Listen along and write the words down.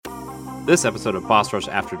This episode of Boss Rush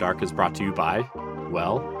After Dark is brought to you by,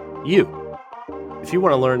 well, you. If you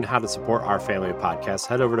want to learn how to support our family of podcasts,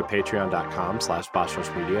 head over to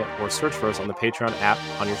patreon.com/bossrushmedia or search for us on the Patreon app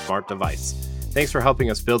on your smart device. Thanks for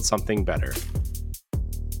helping us build something better.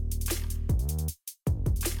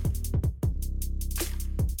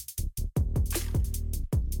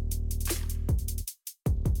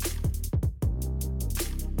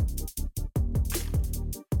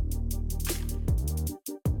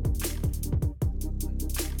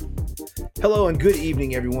 Hello and good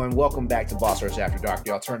evening, everyone. Welcome back to Boss Rush After Dark, the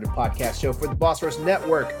alternative podcast show for the Boss Rush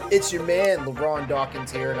Network. It's your man, LeBron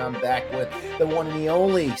Dawkins here, and I'm back with the one and the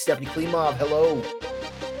only Stephanie Klimov. Hello.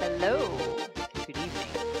 Hello. Good evening.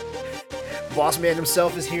 Boss man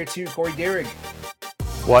himself is here too, Corey Derrig.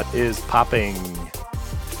 What is popping?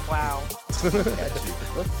 Wow. Look at you.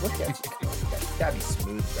 Look at you. You gotta be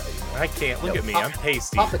smooth, right? I can't. Look at me. I'm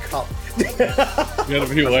pasty. Pop the cup. You gotta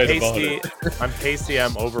be light about pasty. it. I'm pasty.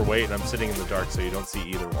 I'm overweight, and I'm sitting in the dark, so you don't see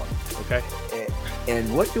either one. Okay.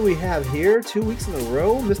 And what do we have here? 2 weeks in a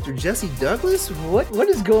row, Mr. Jesse Douglas. What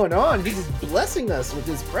is going on? He's just blessing us with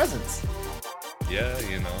his presence. Yeah,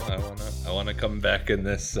 you know, I wanna come back in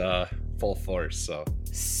this full force. So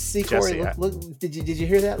See, Corey, Jesse, look. Did you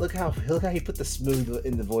hear that? Look how he put the smooth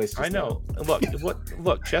in the voice. I know.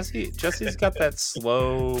 Look, Jesse's got that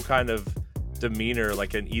slow kind of demeanor,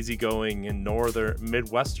 like an easygoing and northern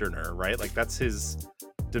Midwesterner, right? Like that's his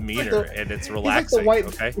demeanor, and it's relaxing.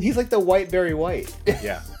 Okay. He's like the white Barry White.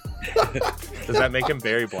 Yeah. Does that make him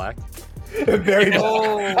Barry Black? Barry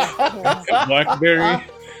Oh. Blackberry.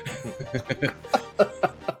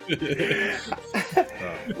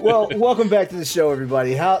 Well, welcome back to the show,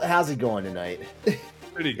 everybody. How's it going tonight?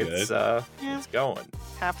 Pretty good. It's going.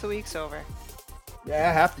 Half the week's over.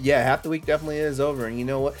 Half the week definitely is over, and you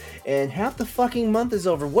know what? And half the fucking month is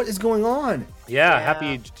over. What is going on? Yeah. Yeah.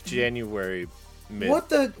 Happy January. What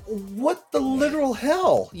the literal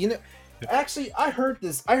hell? You know, actually, I heard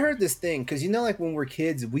this thing because you know, like when we're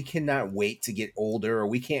kids, we cannot wait to get older, or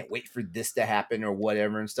we can't wait for this to happen, or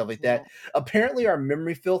whatever, and stuff like that. Apparently, our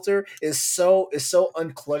memory filter is so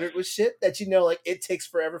uncluttered with shit that, you know, like it takes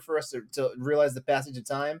forever for us to realize the passage of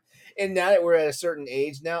time. And now that we're at a certain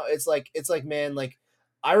age, now it's like man, like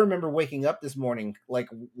I remember waking up this morning, like,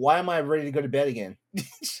 why am I ready to go to bed again?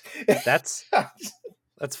 That's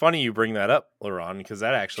funny you bring that up, Laurent, because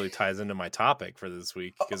that actually ties into my topic for this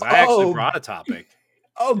week. Because I actually brought a topic.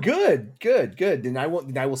 Oh, good. Then I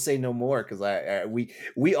will say no more because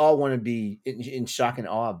we all want to be in shock and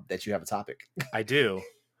awe that you have a topic. I do.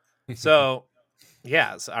 So,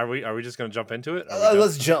 yeah. So are we just going to jump into it?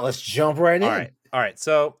 Let's jump right in. All right.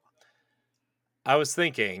 So, I was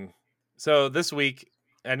thinking. So this week,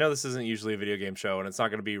 I know this isn't usually a video game show, and it's not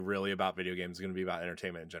going to be really about video games. It's going to be about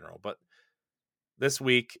entertainment in general. But this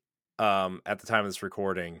week, at the time of this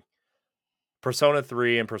recording, Persona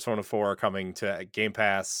 3 and Persona 4 are coming to Game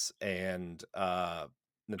Pass and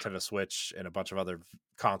Nintendo Switch and a bunch of other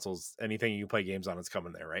consoles. Anything you can play games on is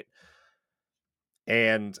coming there, right?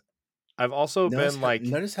 And I've also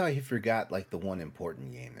notice how he forgot like the one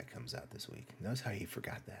important game that comes out this week. Notice how he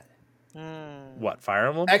forgot that. What, Fire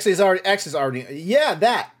Emblem? Actually, it's already yeah,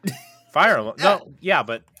 that Fire Emblem. No, yeah,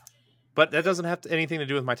 but that doesn't have anything to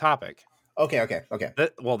do with my topic. Okay.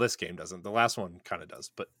 Well, this game doesn't. The last one kind of does.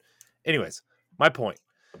 But anyways, my point.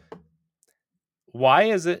 Why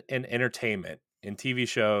is it in entertainment, in TV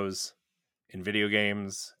shows, in video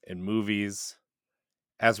games, in movies,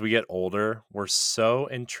 as we get older, we're so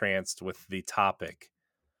entranced with the topic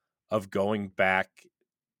of going back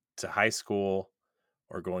to high school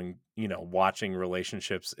or going, watching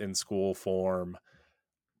relationships in school form,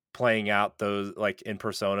 playing out those, like in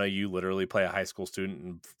Persona, you literally play a high school student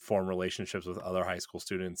and form relationships with other high school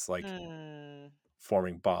students, like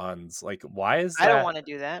forming bonds. Like, why is that? I don't want to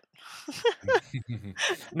do that.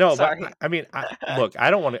 No, Sorry. but I mean, I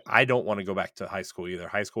don't want to go back to high school either.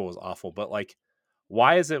 High school was awful, but like,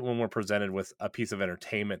 why is it when we're presented with a piece of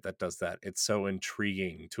entertainment that does that, it's so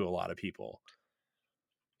intriguing to a lot of people?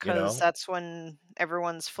 Because that's when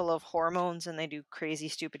everyone's full of hormones and they do crazy,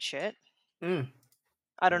 stupid shit.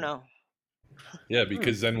 I don't know. Yeah,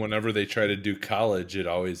 because then whenever they try to do college, it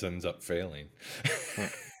always ends up failing.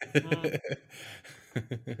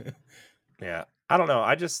 Yeah, I don't know.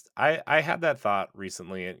 I had that thought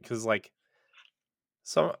recently because like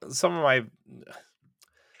some of my,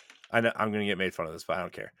 I know I'm gonna get made fun of this, but I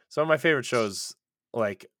don't care. Some of my favorite shows,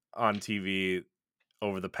 like on TV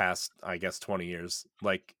over the past, I guess, 20 years,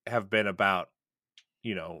 like have been about,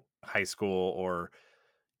 high school or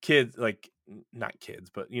kids, like not kids,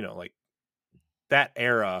 but like that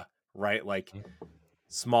era, right? Like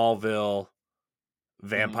Smallville,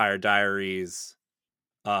 Vampire Diaries,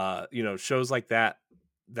 shows like that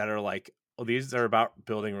are like, oh, these are about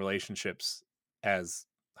building relationships as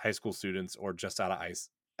high school students or just out of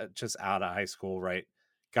high school, right?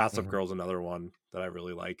 Gossip Girl's another one that I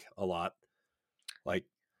really like a lot. Like,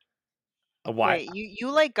 wait, you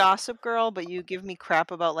like Gossip Girl, but you give me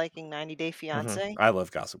crap about liking 90 Day Fiance? I love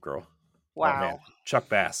Gossip Girl. Wow. Oh man, Chuck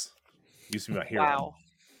Bass used to be my hero. Wow.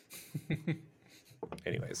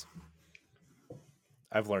 Anyways,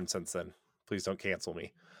 I've learned since then. Please don't cancel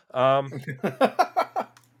me.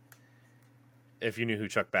 If you knew who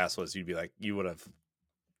Chuck Bass was, you'd be like, you would have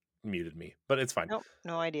muted me, but it's fine. Nope,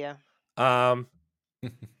 no idea. No,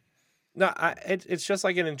 it's just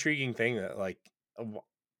like an intriguing thing that, like,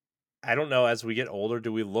 I don't know. As we get older,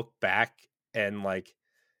 do we look back and like,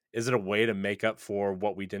 is it a way to make up for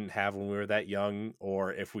what we didn't have when we were that young,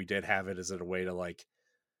 or if we did have it, is it a way to like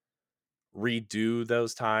redo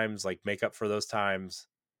those times, like make up for those times?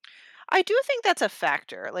 I do think that's a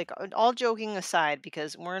factor. Like, all joking aside,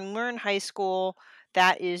 because when we're in high school,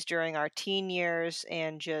 that is during our teen years,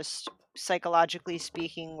 and just psychologically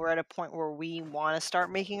speaking, we're at a point where we want to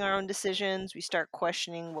start making our own decisions. We start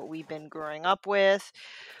questioning what we've been growing up with.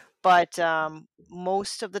 But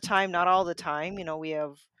most of the time, not all the time, we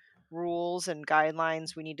have rules and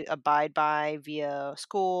guidelines we need to abide by via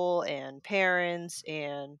school and parents,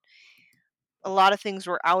 and a lot of things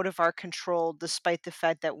were out of our control, despite the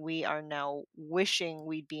fact that we are now wishing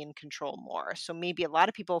we'd be in control more. So maybe a lot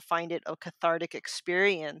of people find it a cathartic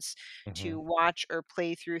experience to watch or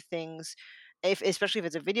play through things, especially if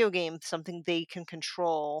it's a video game, something they can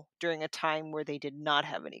control during a time where they did not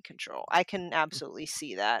have any control. I can absolutely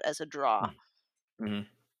see that as a draw.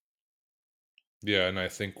 Yeah, and I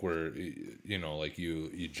think we're, like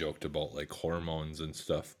you joked about like hormones and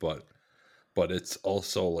stuff, but it's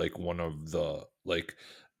also like one of the, like,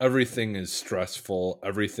 everything is stressful,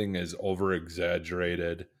 everything is over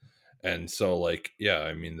exaggerated. And so, like, yeah,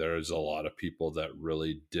 I mean, there's a lot of people that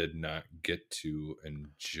really did not get to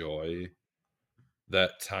enjoy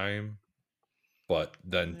that time, but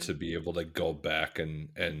then to be able to go back and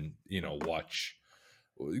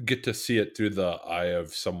get to see it through the eye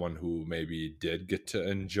of someone who maybe did get to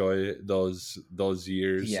enjoy those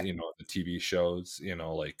years, the TV shows,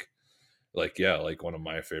 like one of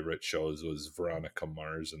my favorite shows was Veronica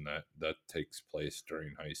Mars, and that takes place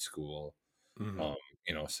during high school.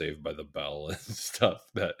 Saved by the Bell and stuff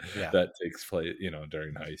that takes place,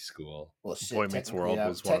 during high school. Well, Boy Meets World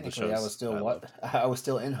was one of the shows. I was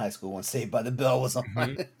still in high school when Saved by the Bell was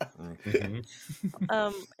on.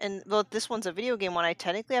 And well, this one's a video game one. I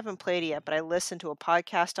technically haven't played it yet, but I listened to a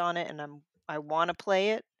podcast on it, and I want to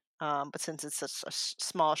play it. But since it's a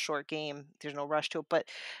small, short game, there's no rush to it. But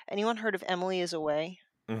anyone heard of Emily is Away?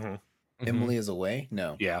 Emily is Away?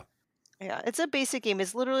 No. Yeah. Yeah, it's a basic game.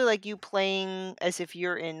 It's literally like you playing as if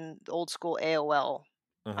you're in old school AOL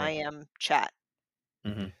IM chat.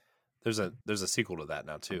 There's a sequel to that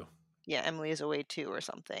now too. Yeah, Emily is Away 2 or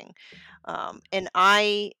something. And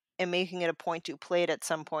I am making it a point to play it at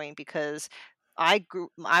some point, because I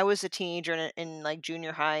was a teenager in like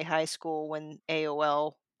junior high school when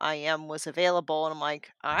AOL IM was available, and I'm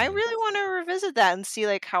like, I really want to revisit that and see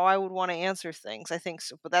like how I would want to answer things. I think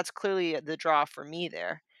so, but that's clearly the draw for me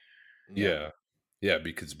there. Yeah,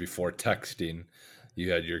 because before texting,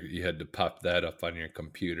 you had to pop that up on your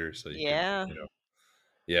computer so you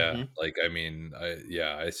could, like, I mean,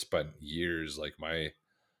 I spent years, like,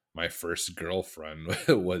 my first girlfriend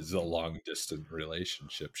was a long distance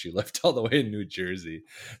relationship. She lived all the way in New Jersey,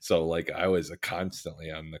 so like I was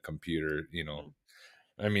constantly on the computer,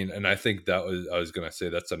 I mean, and I think I was gonna say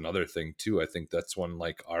that's another thing too. I think that's when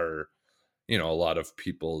like our, a lot of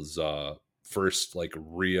people's first like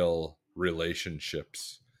real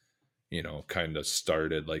relationships, kind of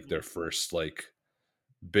started, like their first like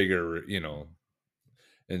bigger,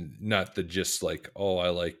 and not the just like, oh, I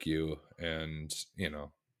like you, and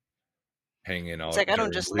hanging out. It's like, I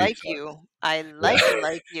don't just like you, I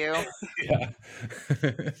like you. Yeah.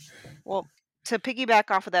 Well, to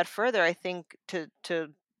piggyback off of that further, I think to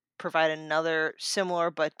provide another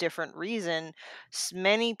similar but different reason,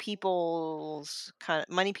 many people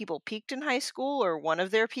peaked in high school, or one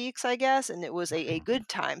of their peaks, I guess, and it was a good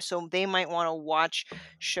time. So they might want to watch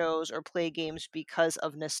shows or play games because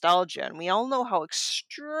of nostalgia. And we all know how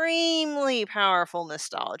extremely powerful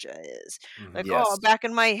nostalgia is. Like, oh, back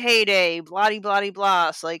in my heyday, blah, blah,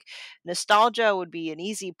 blah. So like, nostalgia would be an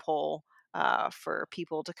easy pull for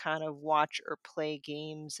people to kind of watch or play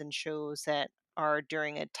games and shows that are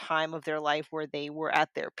during a time of their life where they were at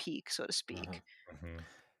their peak, so to speak.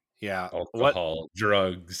 Yeah. Alcohol,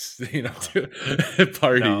 drugs,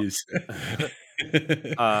 parties.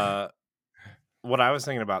 What I was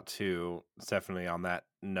thinking about too, Stephanie, on that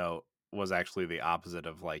note, was actually the opposite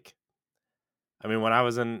of like. I mean, when I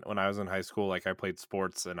was in high school, like I played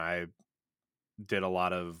sports and I did a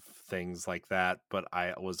lot of things like that, but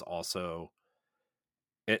I was also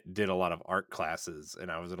did a lot of art classes, and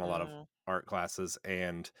I was in a lot of art classes,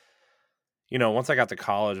 and once I got to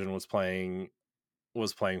college and was playing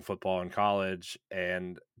football in college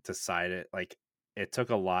and decided like it took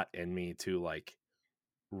a lot in me to like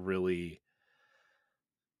really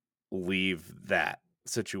leave that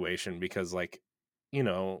situation because like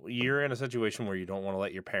you're in a situation where you don't want to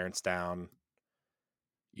let your parents down,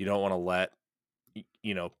 you don't want to let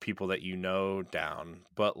people that down,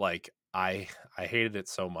 but like I hated it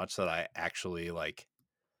so much that I actually like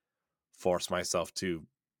forced myself to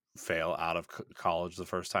fail out of college the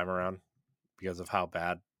first time around because of how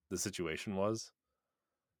bad the situation was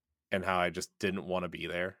and how I just didn't want to be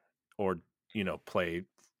there or play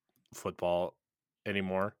football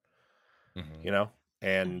anymore.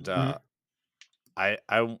 And I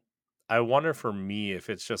wonder for me if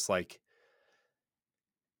it's just like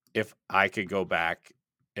if I could go back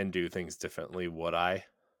and do things differently, would I,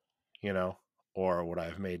 or would I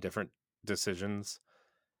have made different decisions?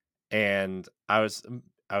 And I was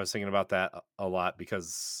thinking about that a lot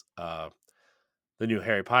because the new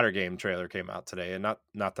Harry Potter game trailer came out today, and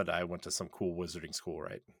not that I went to some cool wizarding school,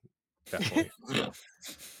 right? Definitely.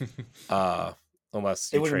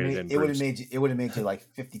 Unless you traded in Bruce. It would have made you like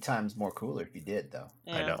 50 times more cooler if you did, though.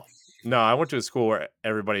 Yeah. I know. No, I went to a school where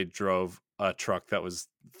everybody drove a truck that was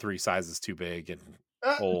 3 sizes too big and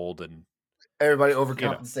old, and everybody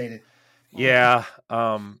overcompensated. Yeah.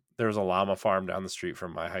 There was a llama farm down the street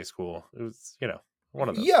from my high school. It was, one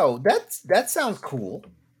of those. Yo, that sounds cool.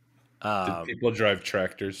 Did people drive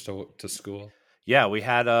tractors to school? Yeah, we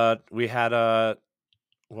had what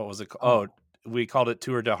was it called? Oh, we called it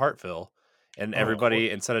Tour de Hartville, and everybody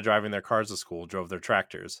instead of driving their cars to school drove their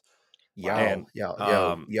tractors. Yo,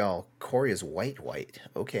 Corey is white.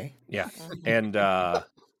 Okay. Yeah. And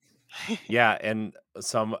yeah, and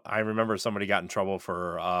I remember somebody got in trouble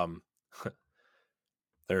for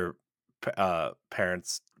their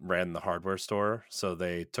parents ran the hardware store, so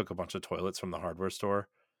they took a bunch of toilets from the hardware store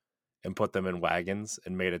and put them in wagons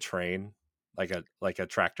and made a train, like a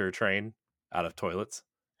tractor train out of toilets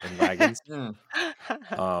and wagons.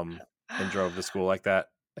 And drove to school like that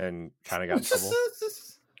and kind of got in trouble.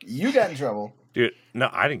 You got in trouble, dude? No,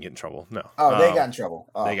 I didn't get in trouble. No. Oh, they got in trouble.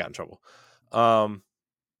 They got in trouble.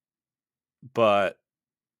 But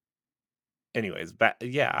anyways,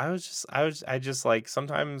 I just like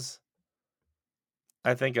sometimes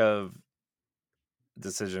I think of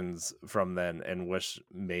decisions from then and wish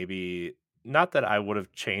maybe not that I would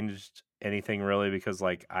have changed anything really, because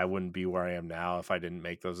like I wouldn't be where I am now if I didn't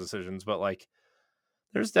make those decisions, but like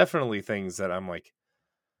there's definitely things that I'm like,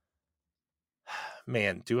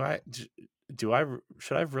 man, should I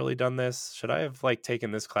have really done this? Should I have like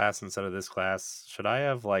taken this class instead of this class? Should I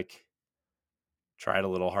have like tried a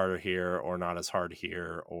little harder here or not as hard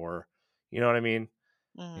here, or you know what I mean?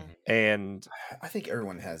 And I think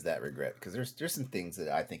everyone has that regret because there's some things that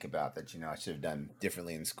I think about that I should have done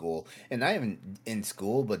differently in school, and not even in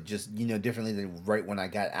school, but just differently than right when I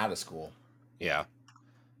got out of school. Yeah.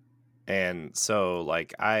 And so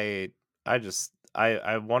like I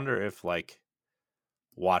wonder if like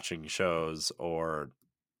watching shows or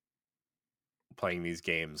playing these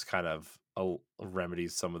games kind of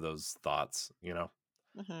remedies some of those thoughts,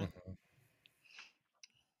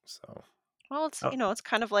 So well, it's it's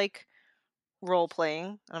kind of like role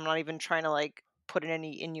playing. I'm not even trying to like put in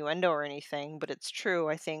any innuendo or anything, but it's true.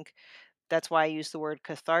 I think that's why I use the word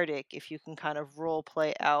cathartic. If you can kind of role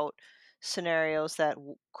play out scenarios that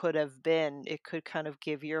could have been, it could kind of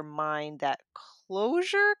give your mind that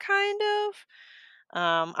closure, kind of.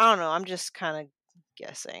 I don't know. I'm just kind of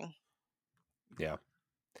guessing. Yeah.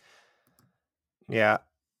 Yeah.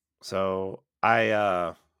 So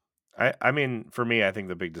I mean, for me, I think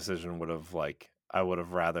the big decision would have I would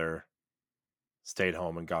have rather stayed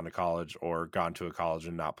home and gone to college, or gone to a college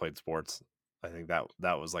and not played sports. I think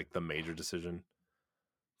that was like the major decision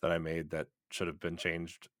that I made that should have been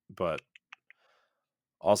changed. But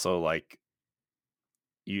also like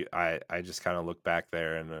I just kind of look back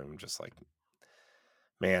there and I'm just like,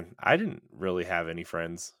 man, I didn't really have any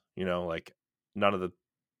friends, like none of the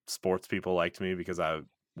sports people liked me because I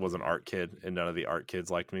was an art kid, and none of the art kids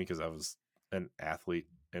liked me because I was an athlete,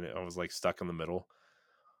 and I was like stuck in the middle.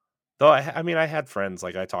 Though I mean, I had friends,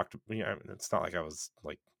 like I talked, it's not like I was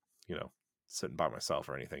like, sitting by myself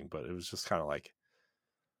or anything, but it was just kind of like,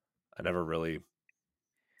 I never really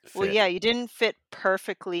Well, yeah, you didn't fit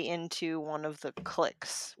perfectly into one of the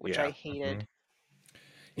cliques, which I hated.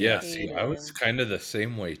 Yeah, see, I was kind of the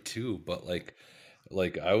same way too, but like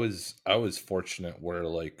I was fortunate where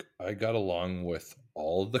like I got along with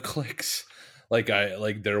all of the cliques. Like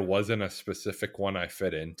there wasn't a specific one I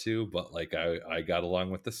fit into, but like I got along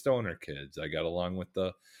with the stoner kids. I got along with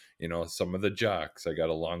the, some of the jocks. I got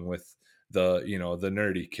along with the, the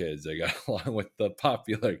nerdy kids. I got along with the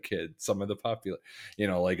popular kids, some of the popular,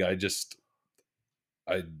 like I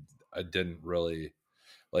didn't really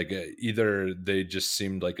like either they just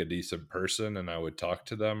seemed like a decent person and I would talk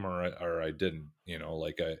to them, or I didn't,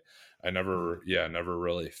 like I never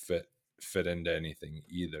really fit into anything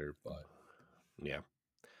either. But yeah.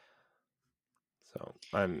 So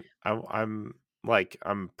I'm like,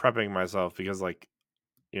 I'm prepping myself because, like,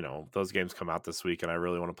 those games come out this week and I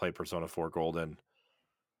really want to play Persona 4 Golden.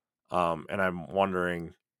 And I'm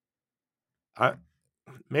wondering,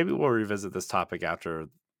 maybe we'll revisit this topic after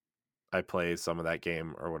I play some of that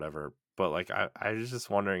game or whatever. But like, I was just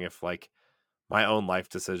wondering if like my own life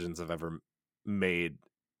decisions have ever made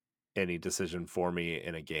any decision for me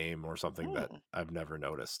in a game or something that I've never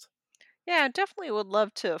noticed. Yeah, I definitely would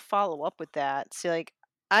love to follow up with that. See, like,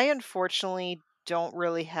 I unfortunately don't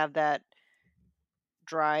really have that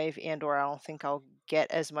drive, or I don't think I'll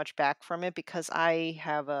get as much back from it because I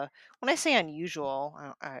have when I say unusual,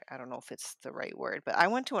 I don't know if it's the right word, but I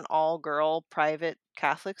went to an all-girl private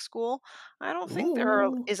Catholic school. I don't think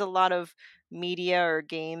is a lot of media or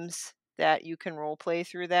games that you can role play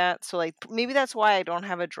through that. So like maybe that's why I don't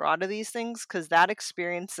have a draw to these things, because that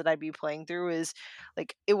experience that I'd be playing through is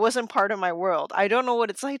like it wasn't part of my world. I don't know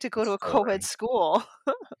what it's like to go to a co-ed school.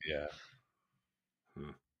 Yeah.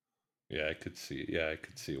 Yeah, I could see. Yeah, I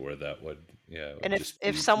could see where that would. Yeah, And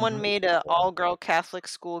if someone made an all-girl Catholic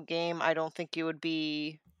school game, I don't think it would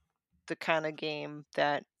be the kind of game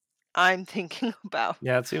that I'm thinking about.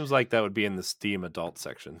 Yeah, it seems like that would be in the Steam adult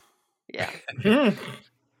section. Yeah.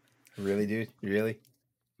 Really, dude? Really?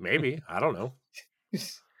 Maybe. I don't know.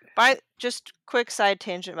 Just quick side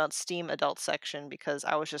tangent about Steam adult section, because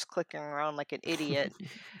I was just clicking around like an idiot.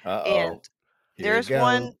 And there's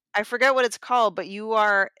one, I forget what it's called, but you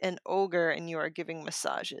are an ogre and you are giving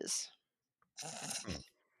massages.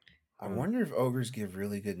 I wonder if ogres give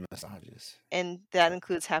really good massages. And that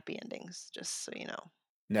includes happy endings, just so you know.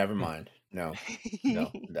 Never mind. No. No.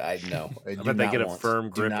 I bet they get a firm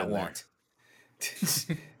grip in there.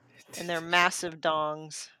 And they're massive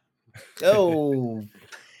dongs. Oh.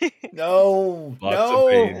 No. Lots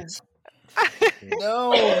of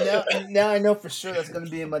no. Now I know for sure that's going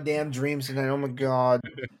to be in my damn dreams tonight. Oh my god.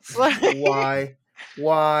 Why?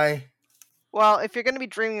 Well, if you're going to be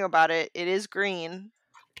dreaming about it, it is green.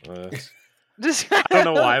 I don't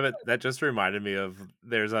know why, but that just reminded me of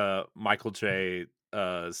there's a Michael Che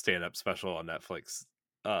stand-up special on Netflix,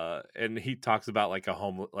 and he talks about like a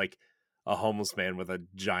homeless man with a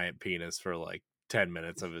giant penis for like 10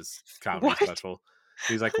 minutes of his comedy special.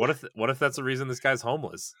 He's like, what if that's the reason this guy's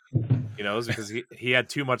homeless? It's because he had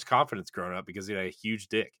too much confidence growing up because he had a huge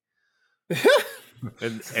dick.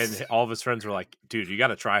 and all of his friends were like, dude, you got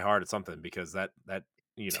to try hard at something because that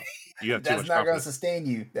you have too much confidence. That's not going to sustain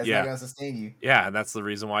you. Not going to sustain you. Yeah, and that's the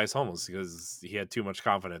reason why he's homeless, because he had too much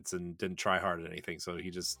confidence and didn't try hard at anything, so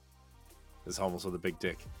he just is homeless with a big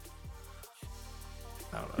dick.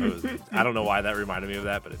 I don't know. I don't know why that reminded me of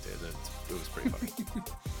that, but it did. It was pretty funny.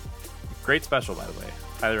 Great special, by the way.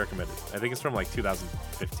 Highly recommended. I think it's from like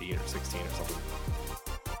 2015 or 16 or something.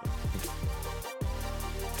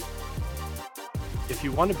 If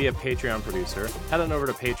you want to be a Patreon producer, head on over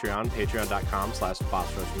to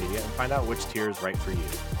patreon.com/bossrushmedia, and find out which tier is right for you.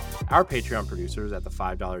 Our Patreon producers at the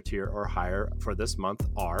 $5 tier or higher for this month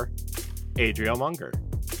are Adriel Munger,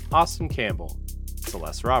 Austin Campbell,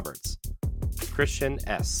 Celeste Roberts, Christian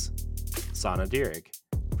S., Sana Dierig,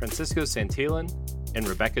 Francisco Santillan, and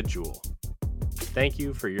Rebecca Jewell. Thank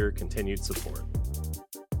you for your continued support.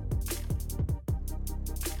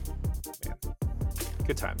 Man.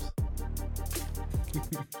 Good times.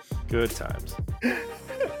 Good times.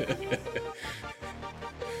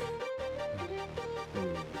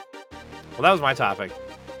 Well, that was my topic.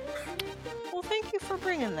 Well, thank you for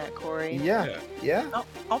bringing that, Corey. Yeah.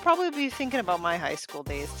 I'll probably be thinking about my high school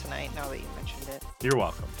days tonight now that you mentioned it. You're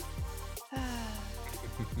welcome.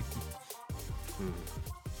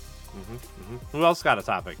 Who else got a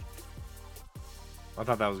topic? I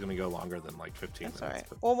thought that was going to go longer than like 15 minutes. All right.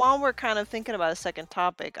 But... Well, while we're kind of thinking about a second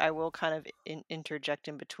topic, I will kind of interject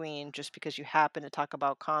in between, just because you happen to talk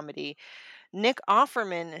about comedy. Nick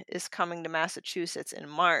Offerman is coming to Massachusetts in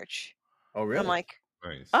March. Oh, really? I'm like,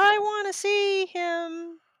 nice. I want to see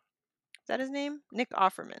him. that his name? Nick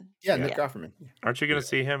Offerman. Yeah, Nick Offerman. Aren't you going to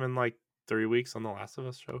see him in like 3 weeks on the Last of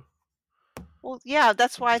Us show? Well, yeah,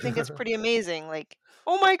 that's why I think it's pretty amazing. Like,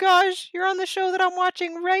 oh my gosh, you're on the show that I'm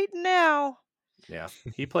watching right now. Yeah,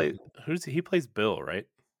 he plays Bill, right?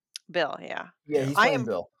 Bill, yeah. Yeah, he's I playing am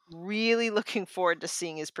Bill. really looking forward to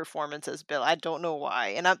seeing his performance as Bill. I don't know why,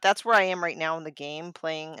 and that's where I am right now in the game,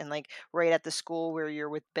 playing and like right at the school where you're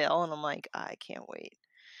with Bill, and I'm like, I can't wait.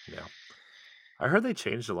 Yeah, I heard they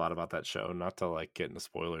changed a lot about that show. Not to like get into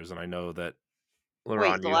spoilers, and I know that.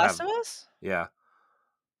 Wait, The Last of Us? Yeah.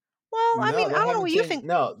 Well, I mean, I don't know what you think.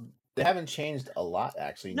 No, they haven't changed a lot,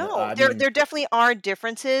 actually. No, there definitely are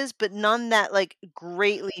differences, but none that like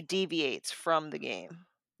greatly deviates from the game.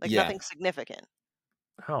 Like nothing significant.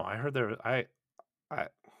 Oh, I heard there. I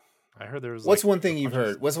heard there was. What's one thing you've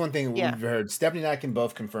heard? What's one thing we've heard? Stephanie and I can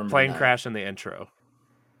both confirm. Plane crash in the intro.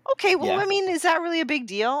 Okay, well, I mean, is that really a big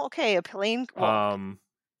deal? Okay, a plane.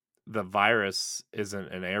 The virus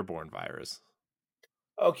isn't an airborne virus.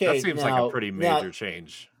 Okay, that seems like a pretty major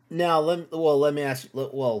change. Now, let me ask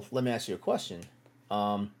you a question.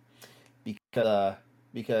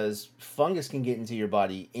 Because fungus can get into your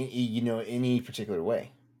body, any particular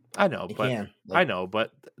way. I know,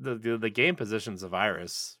 but the game positions a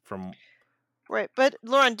virus from. Right, but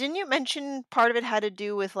Lauren, didn't you mention part of it had to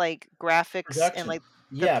do with like graphics and like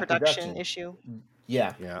the production issue?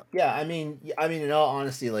 Yeah. I mean, in all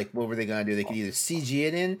honesty, like, what were they gonna do? They could either CG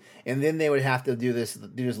it in, and then they would have to do this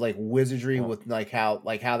like wizardry with like how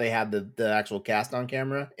they had the actual cast on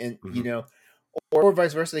camera, and or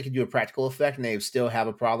vice versa. They could do a practical effect, and they would still have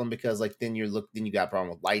a problem because like then you got a problem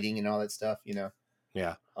with lighting and all that stuff.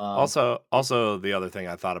 Yeah. Also, the other thing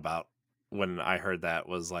I thought about when I heard that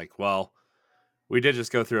was like, well, we did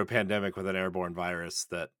just go through a pandemic with an airborne virus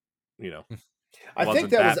that, I think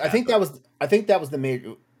that was the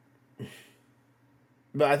major.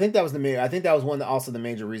 But I think that was also the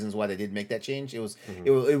major reasons why they did make that change. It was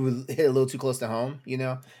it was hit a little too close to home,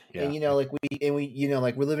 And like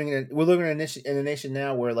we're living in a nation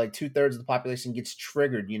now where like 2/3 of the population gets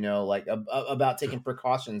triggered, like about taking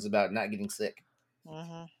precautions about not getting sick.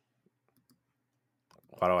 Mm-hmm.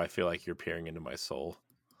 Why do I feel like you're peering into my soul?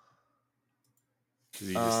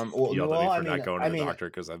 You just yelled at me for not going to the doctor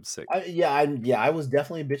because I'm sick. I was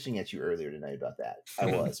definitely bitching at you earlier tonight about that. I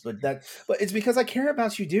was, but it's because I care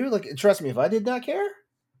about you, dude. Like, trust me, if I did not care,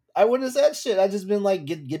 I wouldn't have said shit. I just been like,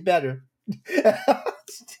 get better, get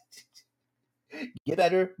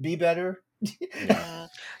better, be better.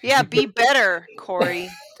 Yeah, be better, Corey.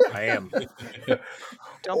 I am.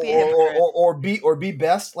 Don't be a hypocrite. or be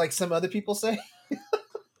best, like some other people say.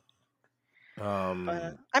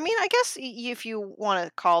 But, I mean, I guess if you want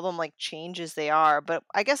to call them like changes, they are. But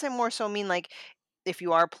I guess I more so mean like if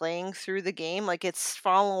you are playing through the game, like it's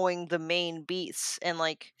following the main beats, and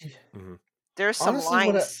like there's some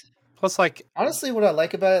lines. Plus, like honestly, what I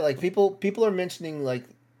like about it, like people are mentioning like,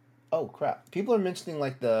 oh crap, people are mentioning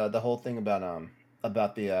like the whole thing about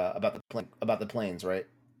the planes, right?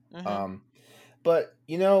 Mm-hmm. But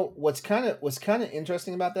what's kind of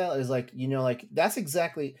interesting about that is like like that's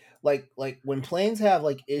exactly like when planes have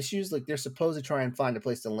like issues, like they're supposed to try and find a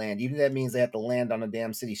place to land, even if that means they have to land on a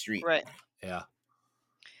damn city street. Right. Yeah.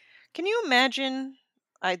 Can you imagine?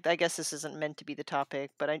 I guess this isn't meant to be the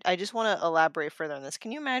topic, but I just want to elaborate further on this.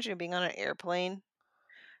 Can you imagine being on an airplane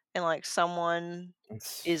and like someone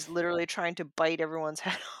is literally trying to bite everyone's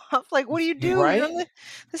head off? Like, what do you do? Right? You're on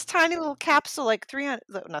this tiny little capsule, like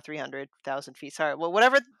 300,000 feet. Sorry, well,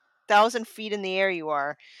 whatever 1,000 feet in the air you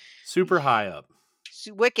are. Super high up.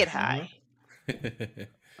 Wicked high.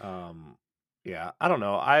 Yeah, I don't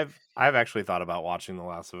know. I've actually thought about watching the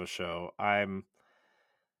Last of Us show. I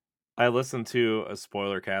listened to a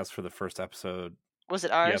spoiler cast for the first episode. Was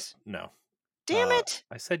it ours? No. Damn it!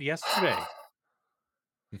 I said yesterday.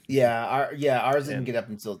 Ours didn't get up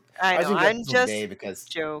until. I know. I'm just today because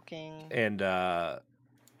joking. And I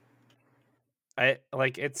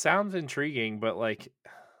like it sounds intriguing, but like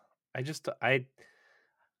I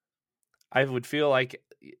would feel like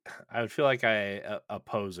a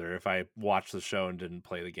poser if I watched the show and didn't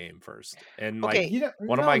play the game first. And like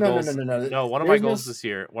one of my goals this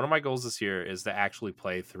year is to actually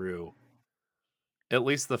play through at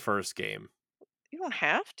least the first game. You don't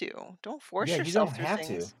have to. Don't force yourself through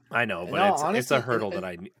things. I know, but it's a hurdle that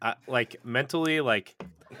I like mentally. Like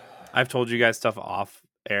I've told you guys stuff off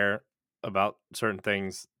air about certain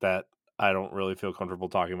things that I don't really feel comfortable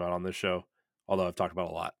talking about on this show. Although I've talked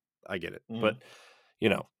about a lot. I get it. But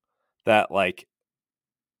that like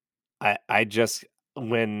I just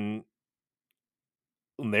when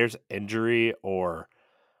there's injury or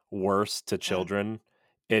worse to children,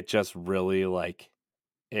 it just really like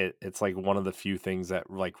it's like one of the few things that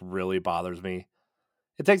like really bothers me.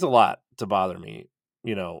 It takes a lot to bother me,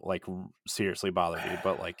 like seriously bother me,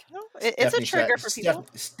 but like no, it's a trigger for people.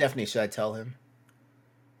 Stephanie, should I tell him?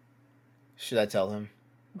 Should I tell him?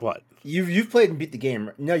 What? You've played and beat the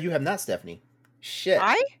game. No, you have not, Stephanie. Shit.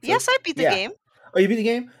 Yes, I beat the game. Oh, you beat the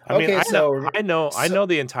game? I mean, I know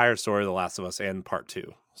the entire story of The Last of Us and part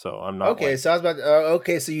 2. So I'm not okay. So I was about to,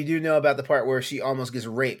 okay. So you do know about the part where she almost gets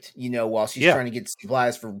raped, while she's trying to get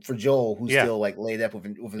supplies for Joel, who's still like laid up with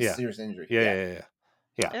a serious injury. Yeah.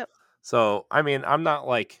 Yep. So I mean, I'm not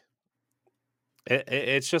like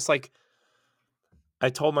it's just like I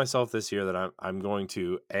told myself this year that I'm going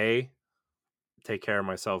to take care of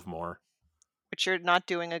myself more. But you're not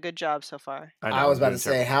doing a good job so far. I was about to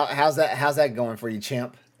say, how's that going for you,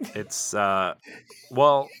 champ? It's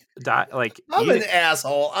well, like I'm an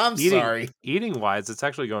asshole. I'm sorry. Eating wise, it's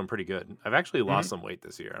actually going pretty good. I've actually lost some weight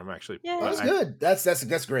this year. I'm actually that's good.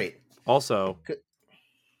 That's great. Also,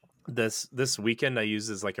 this weekend I used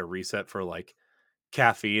as like a reset for like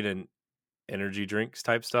caffeine and energy drinks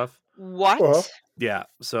type stuff. What? Yeah.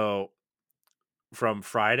 So from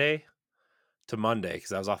Friday to Monday,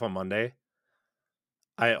 because I was off on Monday,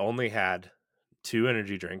 I only had 2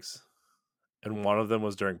 energy drinks, and one of them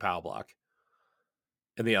was during Pow Block,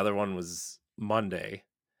 and the other one was Monday,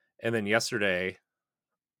 and then yesterday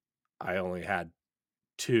I only had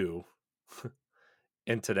 2,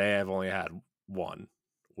 and today I've only had 1,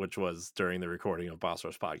 which was during the recording of Boss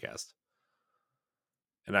Rush podcast,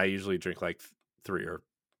 and I usually drink like 3 or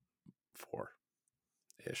 4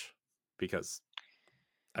 ish because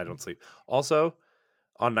I don't sleep. Also,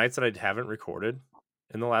 on nights that I haven't recorded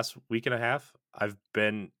in the last week and a half, I've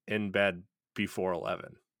been in bed before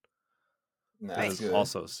 11. That's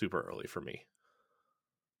also super early for me.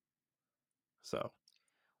 So,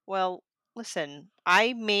 well, listen,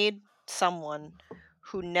 I made someone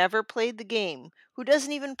who never played the game, who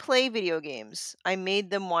doesn't even play video games. I made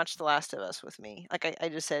them watch The Last of Us with me. Like I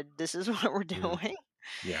just said, this is what we're doing.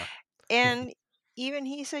 Yeah. And even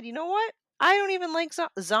he said, you know what? I don't even like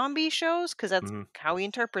zombie shows because that's how he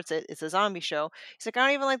interprets it. It's a zombie show. He's like, I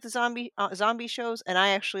don't even like the zombie shows, and I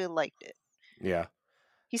actually liked it. Yeah.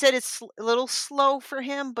 He said it's a little slow for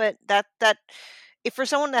him, but that if for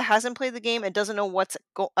someone that hasn't played the game and doesn't know what's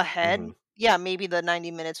ahead, yeah, maybe the 90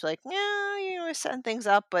 minutes like, we're setting things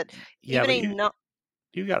up, but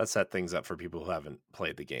you got to set things up for people who haven't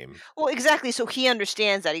played the game. Well, exactly. So he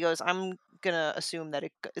understands that. He goes, I'm gonna assume that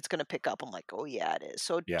it's gonna pick up. I'm like, oh yeah, it is.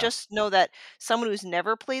 So just know that someone who's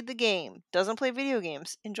never played the game, doesn't play video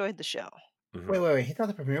games, enjoyed the show. Wait. He thought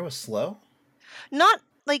the premiere was slow? Not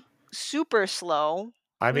like super slow.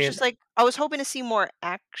 It was just like I was hoping to see more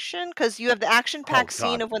action because you have the action-packed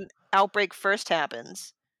scene of when Outbreak first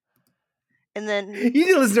happens. And then you need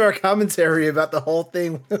to listen to our commentary about the whole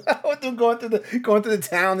thing. going through the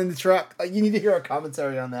town in the truck. You need to hear our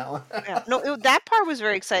commentary on that one. That part was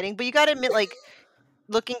very exciting. But you got to admit, like,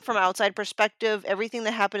 looking from outside perspective, everything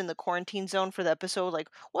that happened in the quarantine zone for the episode, like,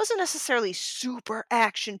 wasn't necessarily super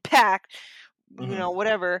action-packed.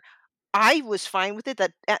 Whatever. I was fine with it.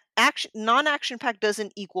 That non-action packed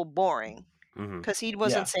doesn't equal boring, because he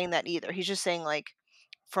wasn't saying that either. He's just saying like,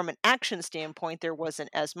 from an action standpoint, there wasn't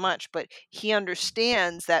as much, but he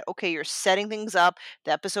understands that, okay, you're setting things up.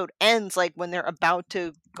 The episode ends like when they're about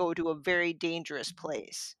to go to a very dangerous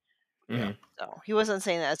place. So he wasn't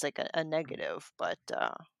saying that as like a negative, but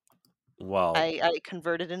well, I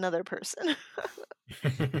converted another person.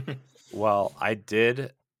 Well, I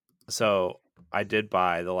did. So I did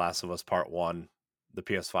buy The Last of Us Part 1, the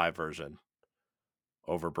PS5 version,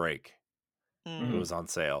 over break. It was on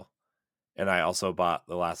sale. And I also bought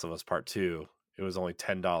The Last of Us Part 2. It was only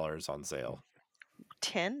 $10 on sale.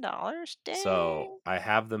 $10? Dang. So I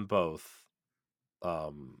have them both.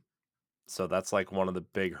 So that's like one of the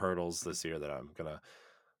big hurdles this year that I'm going to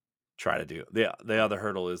try to do. The other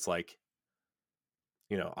hurdle is like,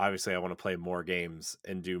 obviously I want to play more games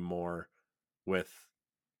and do more with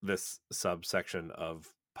this subsection of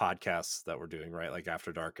podcasts that we're doing, right? Like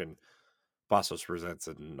After Dark and Boss Rush Presents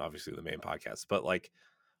and obviously the main podcast. But like,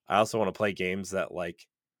 I also want to play games that like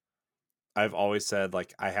I've always said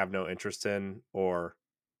like I have no interest in, or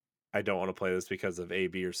I don't want to play this because of A,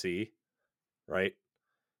 B, or C, right?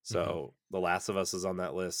 So The Last of Us is on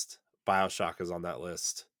that list. BioShock is on that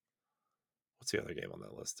list. What's the other game on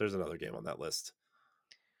that list? There's another game on that list.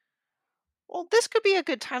 Well, this could be a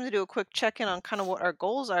good time to do a quick check-in on kind of what our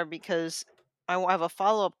goals are, because I have a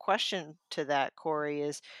follow-up question to that, Corey,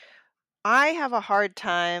 is I have a hard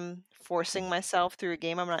time forcing myself through a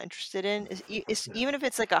game I'm not interested in. Is even if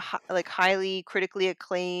it's like like highly critically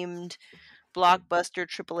acclaimed, blockbuster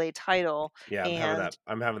AAA title. Yeah,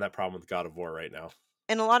 I'm having that problem with God of War right now.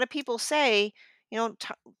 And a lot of people say,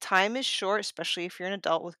 time is short, especially if you're an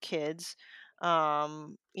adult with kids.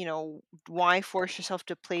 Why force yourself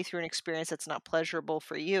to play through an experience that's not pleasurable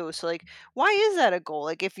for you? So, like, why is that a goal?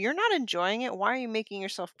 Like, if you're not enjoying it, why are you making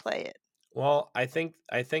yourself play it? Well, I think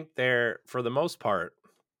they're, for the most part,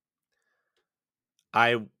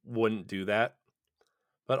 I wouldn't do that.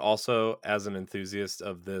 But also, as an enthusiast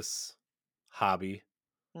of this hobby,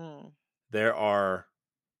 there are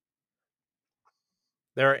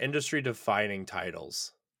industry defining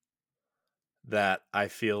titles that I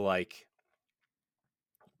feel like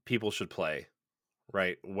people should play,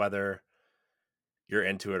 right? Whether you're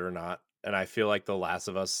into it or not. And I feel like The Last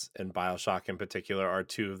of Us and BioShock in particular are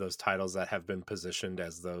two of those titles that have been positioned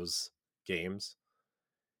as those games.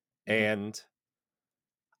 And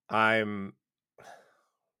I'm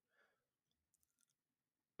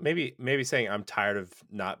maybe saying I'm tired of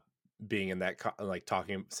not being in that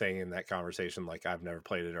saying in that conversation like I've never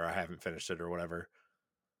played it or I haven't finished it or whatever.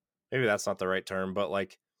 Maybe that's not the right term, but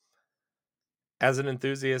like as an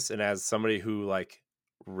enthusiast and as somebody who like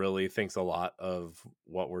really thinks a lot of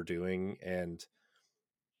what we're doing and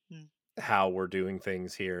how we're doing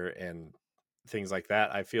things here and things like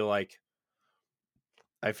that, I feel like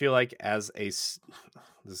as a this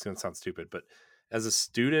is going to sound stupid, but as a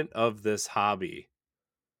student of this hobby,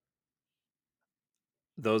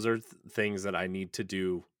 those are things that I need to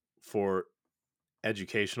do for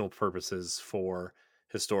educational purposes, for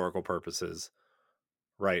historical purposes,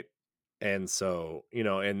 right? And so,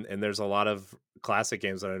 and there's a lot of classic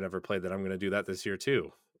games that I never played that I'm going to do that this year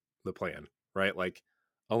too. The plan, right? Like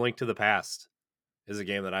A Link to the Past is a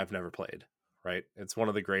game that I've never played, right? It's one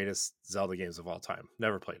of the greatest Zelda games of all time.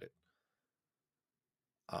 Never played it.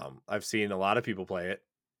 I've seen a lot of people play it.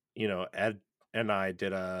 Ed and I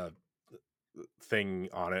did a thing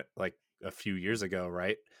on it like a few years ago,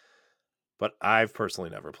 right? But I've personally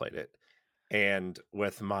never played it. And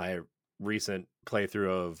with my recent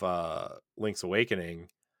playthrough of Link's Awakening,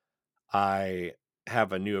 I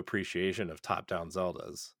have a new appreciation of top-down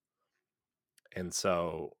Zeldas. And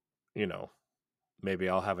so, maybe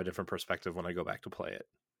I'll have a different perspective when I go back to play it.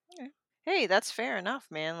 Hey, that's fair enough,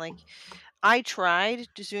 man. Like, I tried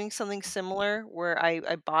just doing something similar where I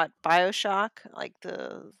bought BioShock, like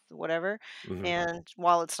the whatever. And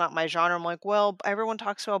while it's not my genre, I'm like, well, everyone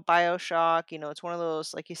talks about BioShock. It's one of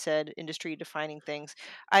those, like you said, industry defining things.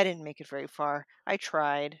 I didn't make it very far. I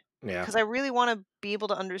tried. Yeah. Because I really want to be able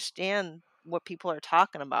to understand what people are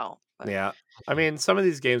talking about. But... Yeah. I mean, some of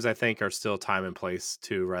these games I think are still time and place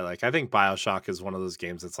too, right? Like, I think BioShock is one of those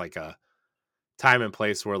games that's like a time and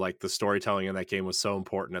place where like the storytelling in that game was so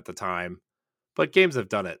important at the time, but games have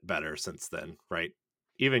done it better since then, right?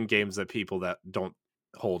 Even games that people that don't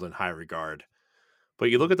hold in high regard. But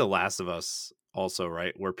you look at The Last of Us also,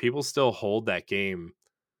 right? Where people still hold that game,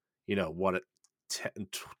 10,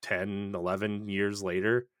 11 years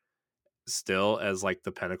later, still as like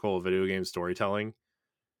the pinnacle of video game storytelling.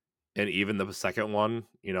 And even the second one,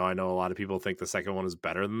 I know a lot of people think the second one is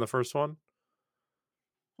better than the first one.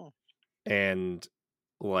 And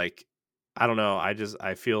like, I don't know.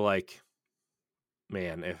 I feel like,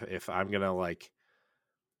 man, if I'm going to like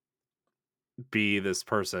be this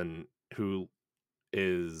person who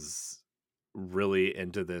is really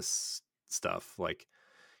into this stuff, like,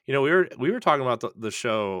 we were talking about the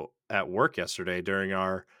show at work yesterday during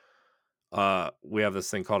our, we have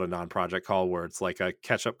this thing called a non-project call where it's like a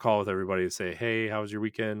catch-up call with everybody to say, hey, how was your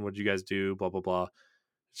weekend? What did you guys do? Blah, blah, blah.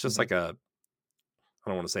 It's just like I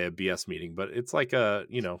don't want to say a BS meeting, but it's like a,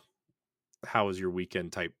 how was your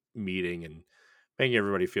weekend type meeting and making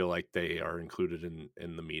everybody feel like they are included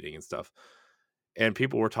in the meeting and stuff. And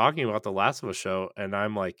people were talking about the Last of Us show, and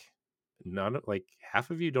I'm like, half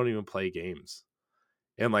of you don't even play games.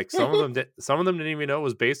 And like some of them didn't even know it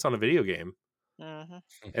was based on a video game.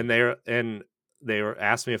 And they were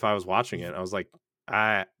asked me if I was watching it. I was like,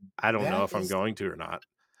 I don't know if I'm going to or not.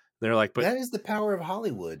 They're like, but that is the power of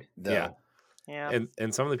Hollywood, though. Yeah.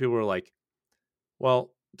 And some of the people were like,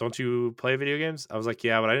 well, don't you play video games? I was like,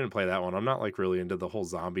 yeah, but I didn't play that one. I'm not like really into the whole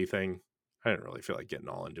zombie thing. I didn't really feel like getting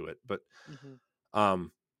all into it. But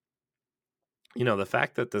the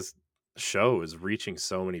fact that this show is reaching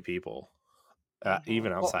so many people,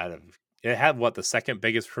 even outside of it, had the second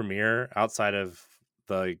biggest premiere outside of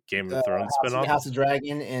the Game of Thrones spinoff, House of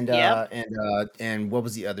Dragon, and what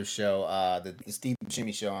was the other show? The Steve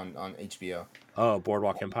Buscemi show on HBO. Oh,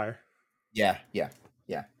 Boardwalk Empire. Yeah.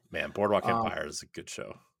 Man, Boardwalk Empire is a good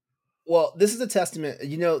show. Well, this is a testament.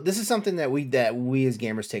 This is something that we as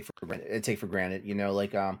gamers take for granted.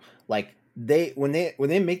 Like when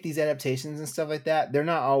they make these adaptations and stuff like that, they're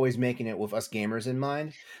not always making it with us gamers in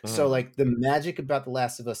mind. So like the magic about The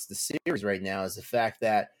Last of Us the series right now is the fact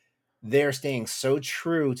that they're staying so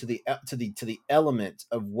true to the element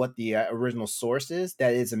of what the original source is,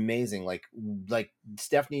 that is amazing. Like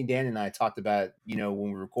Stephanie, Dan, and I talked about,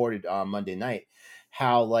 when we recorded on Monday night,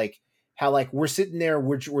 how we're sitting there,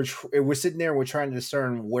 we're sitting there, we're trying to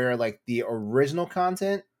discern where like the original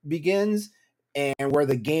content begins and where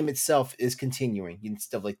the game itself is continuing and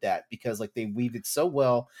stuff like that, because like they weaved it so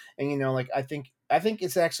well. And like I think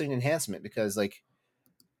it's actually an enhancement, because like,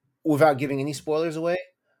 without giving any spoilers away,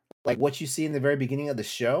 like what you see in the very beginning of the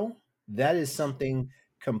show, that is something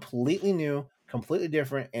completely new, completely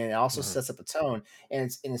different, and it also sets up a tone.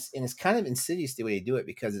 And it's kind of insidious the way they do it,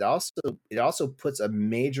 because it also puts a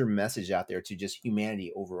major message out there to just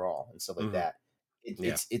humanity overall and stuff like that.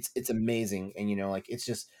 It's amazing. And like, it's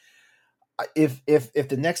just, if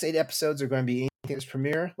the next 8 episodes are going to be anything that's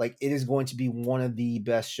premiere, like, it is going to be one of the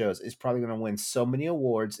best shows. It's probably going to win so many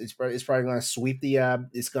awards. It's probably going to sweep the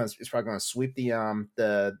it's probably going to sweep the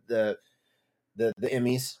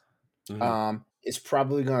Emmys. It's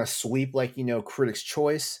probably going to sweep, like, Critics'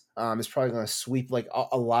 Choice. It's probably going to sweep like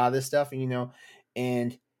a lot of this stuff,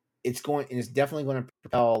 and it's definitely going to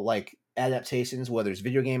propel like adaptations, whether it's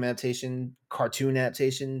video game adaptation, cartoon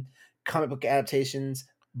adaptation, comic book adaptations,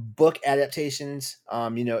 book adaptations.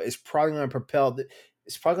 It's probably going to propel.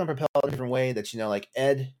 It's probably going to propel a different way that, like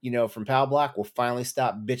Ed, from Pal Block, will finally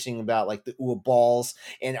stop bitching about like the Ooh Balls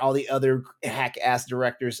and all the other hack ass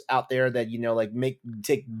directors out there that, like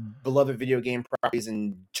take beloved video game properties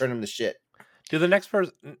and turn them to shit. Dude, the next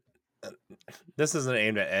person, this isn't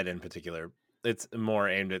aimed at Ed in particular. It's more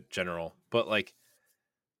aimed at general. But like,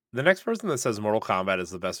 the next person that says Mortal Kombat is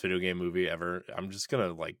the best video game movie ever, I'm just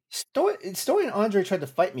gonna like. Story and Andre tried to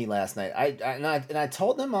fight me last night. I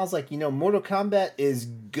told them, I was like, Mortal Kombat is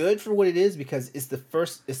good for what it is, because it's the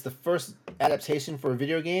first adaptation for a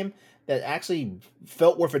video game that actually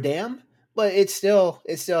felt worth a damn, but it still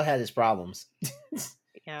had its problems.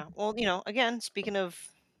 Yeah. Well, again, speaking of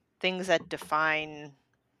things that define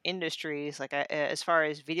industries, like as far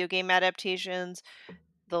as video game adaptations,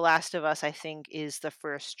 The Last of Us, I think, is the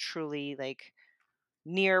first truly like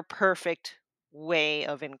near perfect way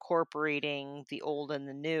of incorporating the old and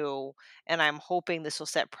the new, and I'm hoping this will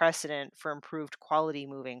set precedent for improved quality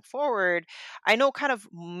moving forward. I know kind of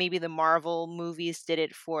maybe the Marvel movies did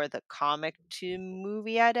it for the comic to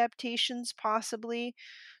movie adaptations possibly,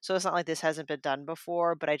 so it's not like this hasn't been done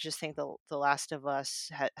before, but I just think the Last of Us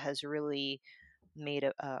has really made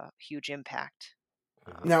a huge impact.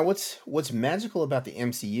 Now, what's magical about the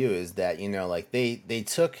MCU is that, like they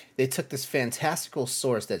took this fantastical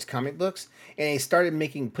source that's comic books, and they started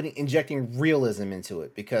injecting realism into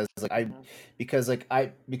it, because like,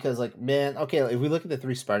 man, okay, if we look at the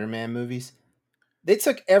 3 Spider-Man movies, they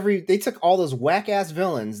took all those whack ass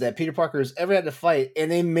villains that Peter Parker's ever had to fight, and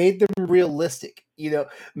they made them realistic.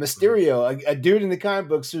 Mysterio, a dude in the comic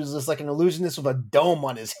books who's just like an illusionist with a dome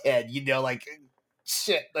on his head, like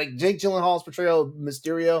shit, like Jake Gyllenhaal's portrayal of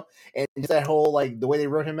Mysterio, and just that whole, like, the way they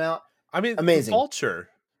wrote him out. I mean, amazing.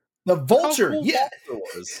 The Vulture, cool yeah,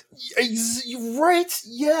 right,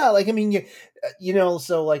 yeah. Like, I mean,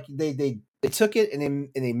 so like they took it and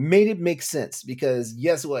they made it make sense, because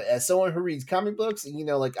yes, as someone who reads comic books,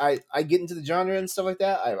 like I get into the genre and stuff like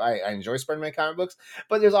that. I enjoy Spider-Man comic books,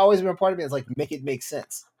 but there's always been a part of me that's like, make it make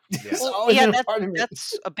sense.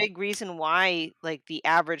 That's a big reason why like the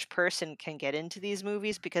average person can get into these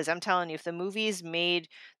movies, because I'm telling you, if the movies made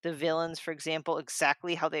the villains, for example,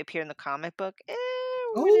 exactly how they appear in the comic book,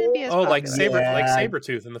 wouldn't be as popular. Like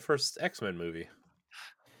Sabretooth in the first X-Men movie.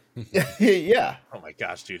 Yeah. Oh my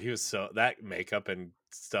gosh, dude, he was that makeup and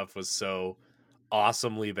stuff was so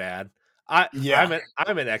awesomely bad. I'm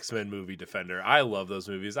an X-Men movie defender. I love those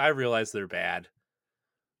movies. I realize they're bad,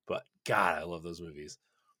 but God, I love those movies.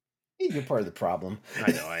 You're part of the problem.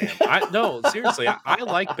 I know I am. No, seriously, I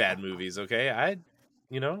like bad movies. Okay,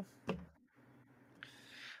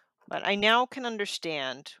 But I now can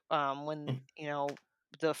understand when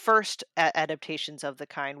the first adaptations of the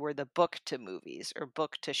kind were the book to movies or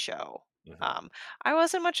book to show. I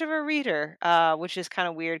wasn't much of a reader, which is kind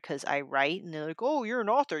of weird because I write, and they're like, "Oh, you're an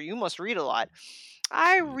author. You must read a lot."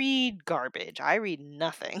 I read garbage. I read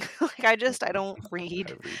nothing. Like I don't read.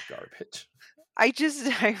 I read garbage. I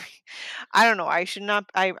don't know. I should not.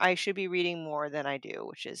 I should be reading more than I do,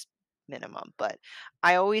 which is minimum. But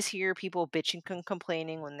I always hear people bitching and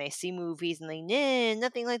complaining when they see movies and they, nah,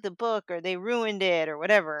 nothing like the book, or they ruined it, or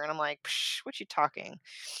whatever. And I'm like, Psh, what you talking?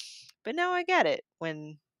 But now I get it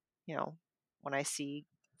when I see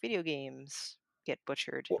video games. get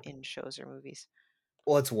butchered in shows or movies.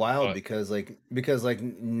 Well, it's wild because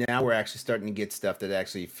now we're actually starting to get stuff that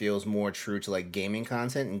actually feels more true to like gaming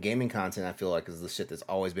content, and gaming content I feel like is the shit that's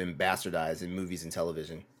always been bastardized in movies and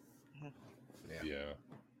television.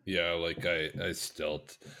 Yeah. Like I still,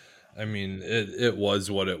 I mean, it was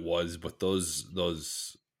what it was, but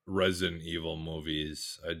those Resident Evil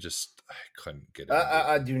movies, I couldn't get into.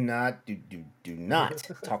 I do not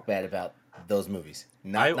talk bad about those movies.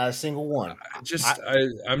 Not a single one.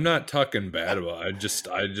 I'm not talking bad about. I just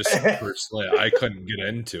personally I couldn't get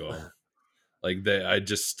into them. Like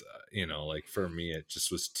like for me it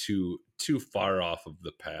just was too far off of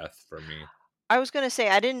the path for me. I was gonna say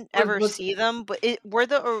I didn't ever see them, but were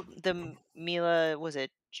the Mila, was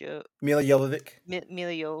it Mila Jovovich?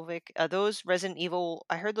 Mila Jovovich. Those Resident Evil,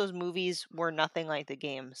 I heard those movies were nothing like the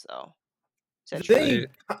games, though. They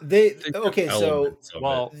okay, so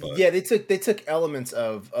they took elements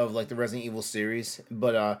of like the Resident Evil series,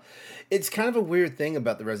 but it's kind of a weird thing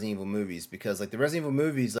about the Resident Evil movies because like the Resident Evil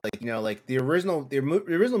movies, like like the original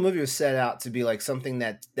movie was set out to be like something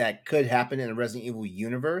that could happen in a Resident Evil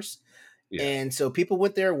universe. Yeah. And so people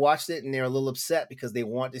went there, watched it, and they were a little upset because they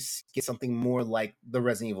wanted to get something more like the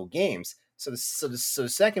Resident Evil games. So the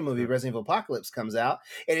second movie, Resident Evil Apocalypse, comes out,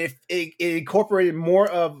 and it incorporated more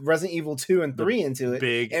of Resident Evil 2 and 3 into it.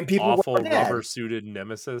 Big, and people awful were mad. rubber-suited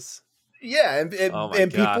nemesis. Yeah, and people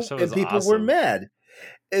awesome. were mad.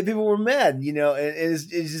 And people were mad,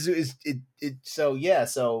 So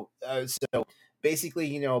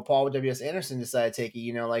basically, Paul W.S. Anderson decided to take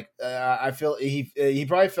it. I feel he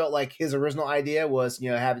probably felt like his original idea was,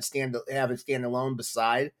 have it stand alone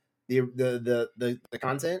beside the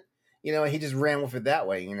content. He just ran with it that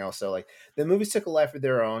way. So like the movies took a life of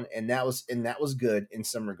their own, and that was good in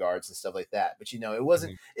some regards and stuff like that. But it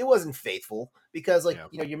wasn't faithful because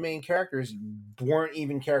your main characters weren't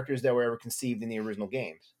even characters that were ever conceived in the original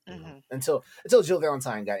games. Mm-hmm. Until Jill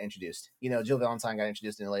Valentine got introduced. Jill Valentine got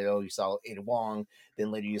introduced, and later you saw Ada Wong. Then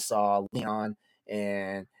later you saw Leon,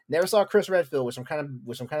 and never saw Chris Redfield, which I'm kind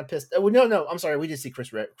of pissed. Oh, no, I'm sorry. We did see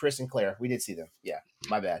Chris and Claire. We did see them. Yeah,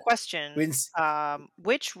 my bad. Question: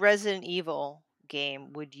 which Resident Evil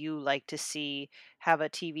game would you like to see have a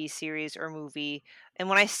TV series or movie? And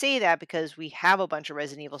when I say that, because we have a bunch of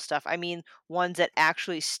Resident Evil stuff, I mean ones that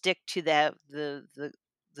actually stick to the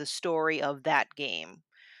story of that game,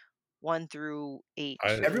 1 through 8.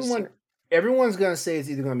 Everyone's going to say it's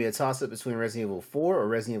either going to be a toss-up between Resident Evil 4 or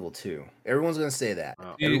Resident Evil 2. Everyone's going to say that.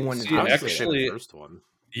 Everyone is actually the first one.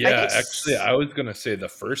 Yeah, actually, I was going to say the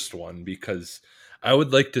first one because I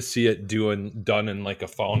would like to see it done in like a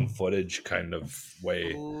found footage kind of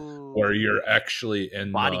way. Ooh. Where you're actually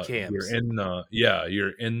in body cams. You're in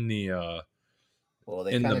the well,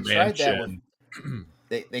 they in the mansion.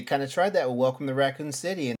 They kind of tried that with Welcome to Raccoon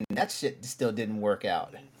City, and that shit still didn't work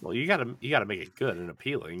out. Well, you gotta make it good and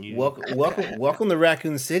appealing. Welcome to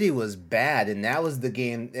Raccoon City was bad, and that was the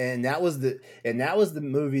game, and that was the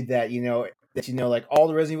movie that like all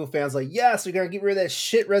the Resident Evil fans like, yes, we're gonna get rid of that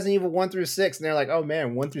shit Resident Evil 1 through 6, and they're like, oh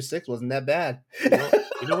man, 1 through 6 wasn't that bad.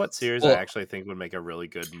 You know what series I actually think would make a really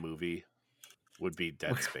good movie would be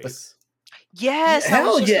Dead Space. Yes,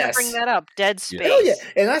 hell yes. Bring that up, Dead Space. Hell yeah!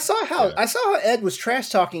 And I saw how Ed was trash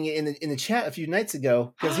talking it in the chat a few nights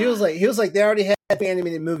ago because he was like they already had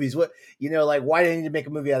animated movies. What like why do they need to make a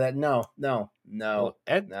movie out of that? No. Well,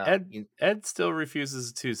 Ed still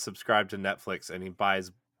refuses to subscribe to Netflix, and he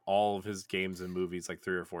buys all of his games and movies like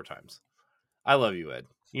 3 or 4 times. I love you, Ed.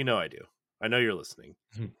 I do. I know you're listening.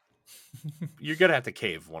 You're gonna have to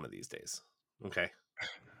cave one of these days. Okay.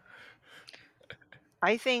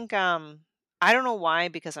 I think I don't know why,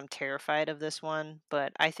 because I'm terrified of this one,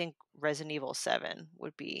 but I think Resident Evil 7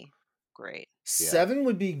 would be great. 7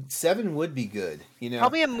 would be good.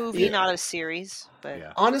 Probably a movie, not a series.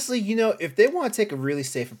 But honestly, if they want to take a really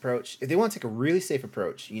safe approach, with one of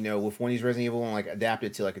these Resident Evil and like adapt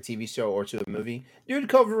it to like a TV show or to a movie, do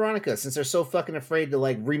Code Veronica, since they're so fucking afraid to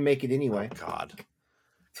like remake it anyway. Oh, God,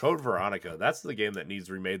 Code Veronica, that's the game that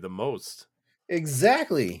needs remade the most.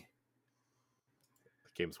 Exactly. The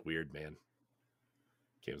game's weird, man.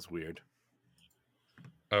 Game's weird.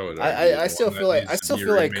 I still feel like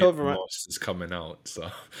Code Veronica is coming out. So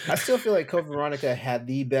I still feel like Code Veronica had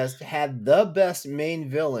the best main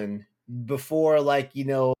villain before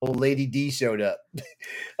Lady D showed up,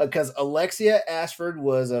 because Alexia Ashford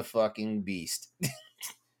was a fucking beast.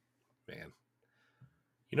 Man,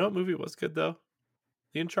 you know what movie was good though?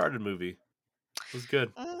 The Uncharted movie was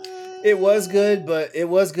good. It was good, but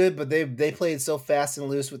they played so fast and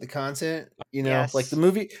loose with the content. Yes. Like the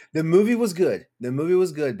movie was good. The movie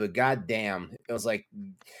was good, but goddamn, it was like,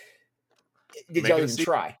 did y'all even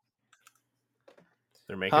try?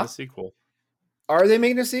 They're making a sequel. Are they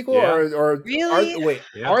making a sequel, or really?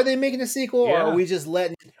 Are they making a sequel, or are we just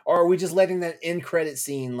letting that end credit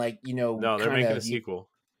scene, like, No, they're making a sequel.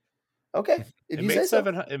 Okay, It made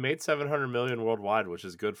 $700 million worldwide, which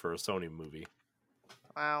is good for a Sony movie.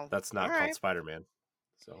 Wow, that's not called Spider-Man.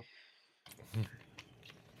 So,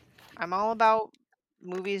 I'm all about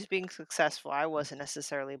movies being successful. I wasn't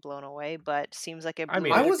necessarily blown away, but seems like it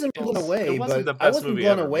blew. I wasn't blown away. It wasn't the best movie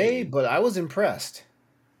ever made, but I was impressed.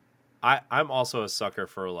 I'm also a sucker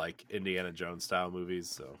for like Indiana Jones style movies.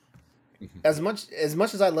 So, as much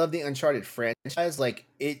as I love the Uncharted franchise, like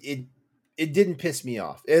it didn't piss me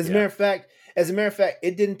off. As a matter of fact,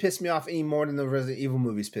 it didn't piss me off any more than the Resident Evil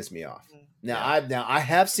movies pissed me off. Now I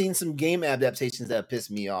have seen some game adaptations that have pissed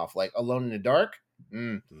me off, like Alone in the Dark,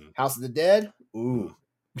 House of the Dead, ooh.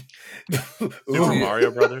 Super Mario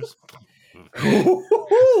Brothers.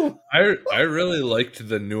 I really liked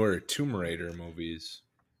the newer Tomb Raider movies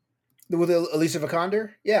with Alicia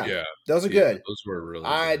Vikander. Yeah, those are good. Those were really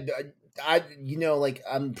good. Like,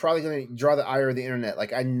 I'm probably going to draw the ire of the internet.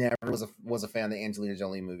 Like, I never was a fan of the Angelina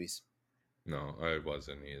Jolie movies. No, I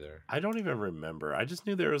wasn't either. I don't even remember. I just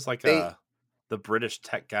knew there was like the British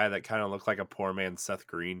tech guy that kind of looked like a poor man Seth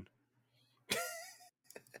Green.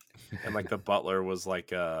 And like the butler was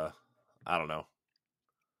like I don't know,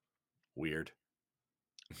 weird.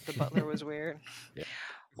 The butler was weird. Yeah.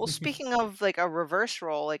 Well, speaking of like a reverse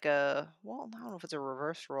role, I don't know if it's a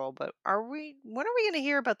reverse role, but when are we going to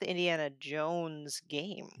hear about the Indiana Jones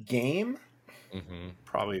game?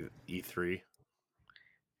 Probably E3.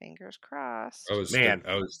 Fingers crossed. I was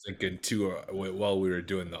thinking too while we were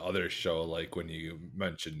doing the other show, like when you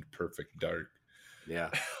mentioned Perfect Dark.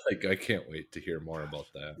 Yeah. Like, I can't wait to hear more about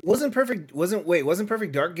that. Wasn't Perfect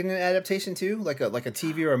Dark getting an adaptation too? Like a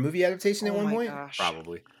TV or a movie adaptation at one point? Gosh.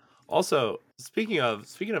 Probably. Also, speaking of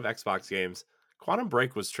Xbox games, Quantum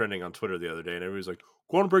Break was trending on Twitter the other day, and everybody's like,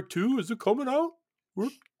 Quantum Break 2, is it coming out?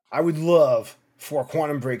 I would love for a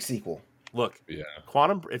Quantum Break sequel. Look,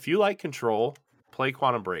 if you like Control, play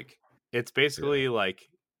Quantum Break. It's basically like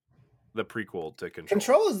the prequel to Control.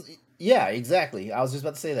 Control is, exactly. I was just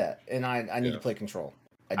about to say that, and I need to play Control.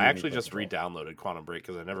 I actually just re-downloaded Quantum Break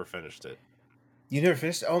because I never finished it. You never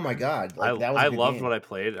finished? Oh my god! Like, that was I loved what I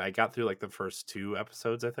played. I got through like the first 2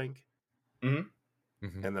 episodes, I think, and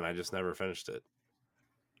then I just never finished it.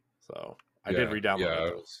 So I did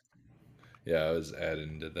re-download it. I was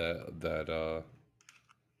adding to that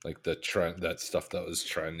like the trend, that stuff that was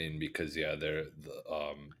trending, because they're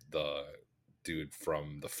the dude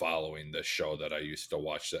from The Following, the show that I used to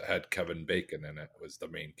watch that had Kevin Bacon in it, was the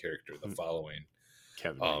main character. The Following,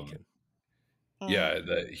 Kevin Bacon. Yeah,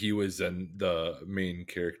 he was in the main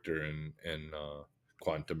character in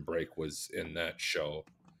Quantum Break, was in that show,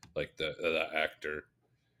 like the actor,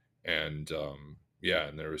 and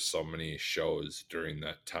and there was so many shows during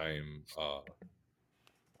that time.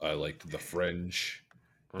 I liked The Fringe.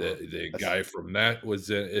 The guy from that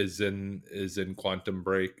is in Quantum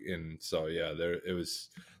Break, and so there it was.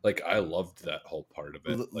 Like, I loved that whole part of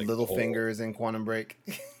it. Like, Littlefinger is in Quantum Break.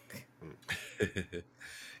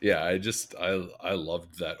 I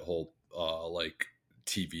loved that whole like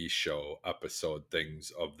TV show episode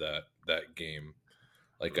things of that game.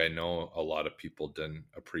 Like, I know a lot of people didn't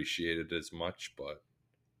appreciate it as much, but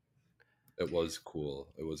it was cool.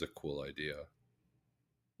 It was a cool idea.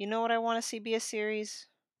 You know what I want to see be a series?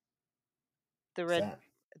 Red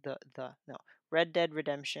Dead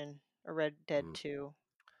Redemption or Red Dead 2.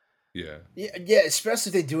 Yeah,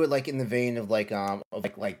 especially if they do it like in the vein of was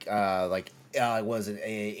it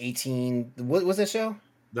 18? What was that show?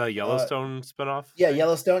 The Yellowstone spinoff? Yeah,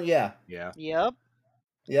 Yellowstone. Yeah.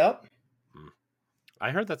 Yep.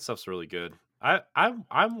 I heard that stuff's really good.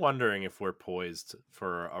 I'm wondering if we're poised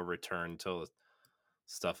for a return to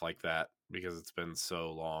stuff like that, because it's been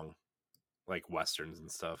so long, like westerns and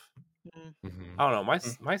stuff. I don't know.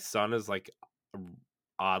 My son is like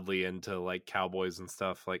oddly into like cowboys and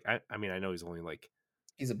stuff. Like, I mean, I know he's only like,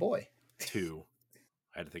 he's a boy. 2.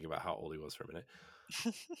 I had to think about how old he was for a minute.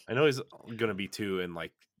 I know he's gonna be 2 in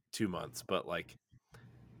like 2 months, but like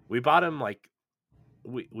we bought him like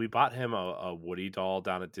we bought him a Woody doll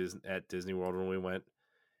down at Disney World when we went,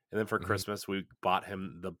 and then for Christmas we bought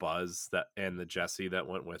him the Buzz and the Jessie that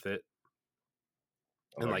went with it.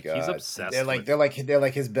 And like, he's obsessed. They're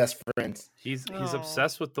like his best friends. He's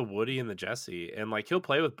obsessed with the Woody and the Jessie, and like he'll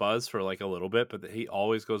play with Buzz for like a little bit, but he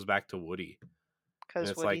always goes back to Woody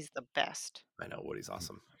because Woody's the best. I know, Woody's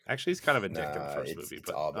awesome. Actually, he's kind of a dick in the first movie,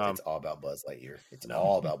 but it's all about Buzz Lightyear. It's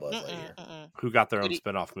all about Buzz Lightyear. Who got their own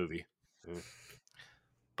spin-off movie?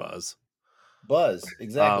 Buzz,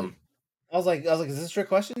 exactly. I was like, is this a trick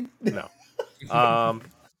question? No.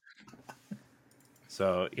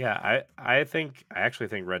 So yeah, I actually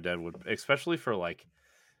think Red Dead would, especially for like,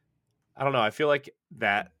 I don't know, I feel like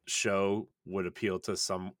that show would appeal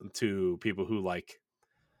to people who like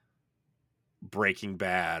Breaking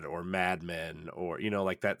Bad or Mad Men, or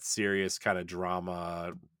like that serious kind of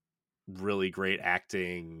drama, really great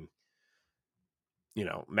acting.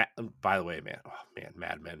 By the way, man,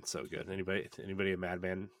 Mad Men, so good. Anybody a Mad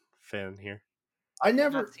Men fan here? I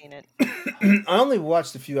Not never seen it. I only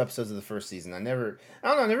watched a few episodes of the first season. I don't know,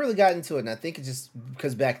 I never really got into it, and I think it's just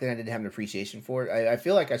because back then I didn't have an appreciation for it. I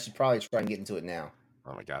feel like I should probably try and get into it now.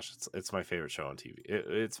 Oh my gosh, it's my favorite show on TV.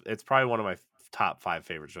 It's probably one of my top 5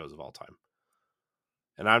 favorite shows of all time.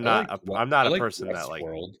 And I'm not a person that like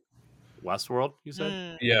Westworld. You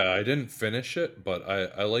said? Yeah, I didn't finish it, but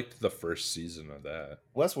I liked the first season of that.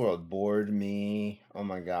 Westworld bored me. Oh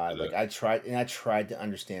my god! Like I tried to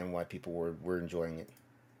understand why people were enjoying it.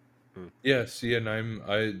 Yeah, see, and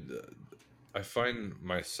I find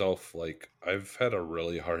myself like I've had a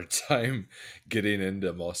really hard time getting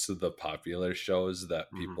into most of the popular shows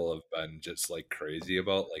that people have been just like crazy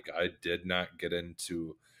about. Like I did not get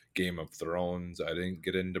into Game of Thrones. I didn't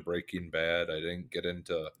get into Breaking Bad. I didn't get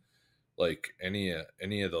into like any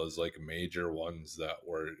of those like major ones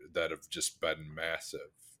that have just been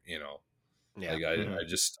massive, Yeah. Like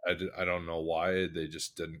I don't know why they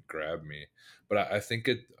just didn't grab me, but I think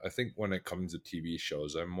when it comes to TV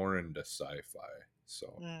shows, I'm more into sci-fi.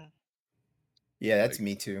 So yeah, that's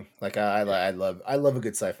me too. Like I love a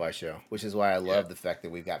good sci-fi show, which is why I love the fact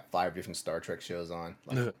that we've got 5 different Star Trek shows on.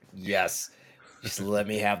 Like, yes, just let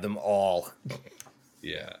me have them all.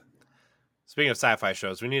 Yeah. Speaking of sci-fi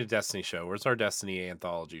shows, we need a Destiny show. Where's our Destiny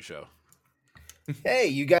anthology show? Hey,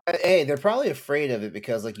 you guys! Hey, they're probably afraid of it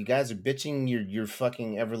because like you guys are bitching your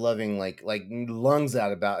fucking ever loving like lungs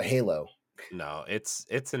out about Halo. No, it's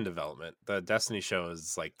in development. The Destiny show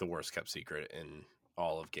is like the worst kept secret in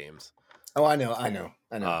all of games. Oh, I know.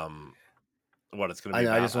 What it's going to be?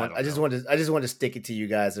 I know. About, I just want to stick it to you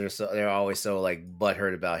guys. They're always so like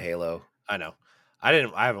butthurt about Halo. I know. I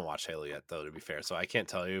haven't watched Halo yet though, to be fair, so I can't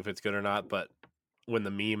tell you if it's good or not. But when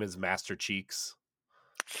the meme is Master Cheeks,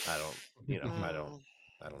 I don't.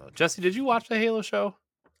 I don't know. Jesse, did you watch the Halo show?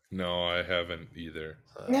 No, I haven't either.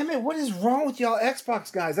 Damn it! What is wrong with y'all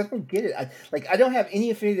Xbox guys? I don't get it. I don't have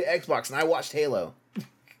any affinity to Xbox, and I watched Halo.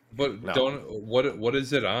 But what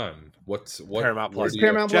is it on? What Paramount Plus?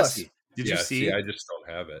 Paramount Plus. Jesse, did you see? I just don't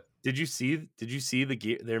have it. Did you see the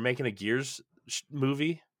Gear? They're making a Gears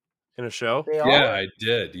movie in a show. Yeah, I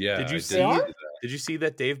did. Yeah, did you see? Did you see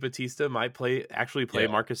that Dave Bautista might actually play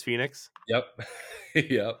Marcus Phoenix? Yep.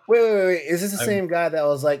 Yep. Wait. Is this the same guy that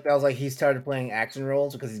was like he started playing action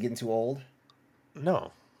roles because he's getting too old?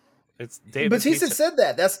 No, it's Dave Bautista said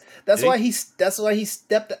that. That's why he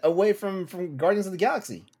stepped away from Guardians of the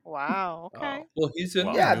Galaxy. Wow. Okay. Well, he's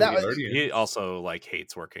in. Yeah, he also like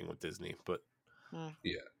hates working with Disney, but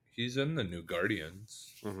yeah, he's in the new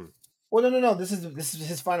Guardians. Mm-hmm. Well, no. This is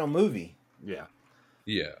his final movie. Yeah.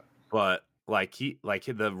 But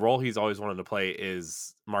the role he's always wanted to play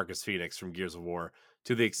is Marcus Phoenix from Gears of War,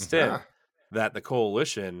 to the extent that the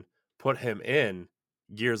Coalition put him in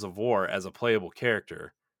Gears of War as a playable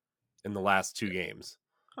character in the last 2 games.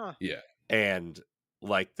 Yeah. And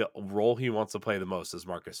like the role he wants to play the most is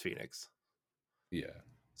Marcus Phoenix. Yeah.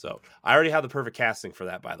 So I already have the perfect casting for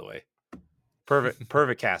that, by the way.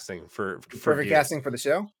 Perfect casting for perfect casting for the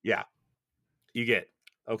show. Yeah. You get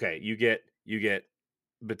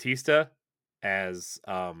Batista as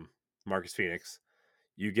Marcus Phoenix.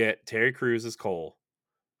 You get Terry Crews as Cole.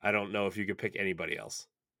 I don't know if you could pick anybody else.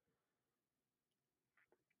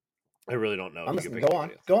 I really don't know.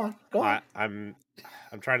 Go on. I'm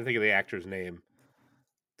trying to think of the actor's name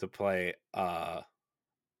to play Dom.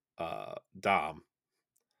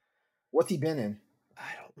 What's he been in?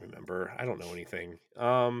 I don't remember. I don't know anything.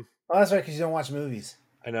 Oh, that's right, because you don't watch movies.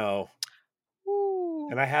 I know. Ooh.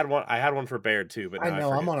 And I had one for Baird too, but I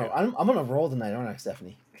know I'm on a roll tonight, aren't I,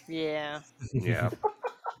 Stephanie? Yeah. Yeah.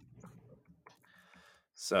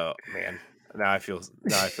 So, man, now I feel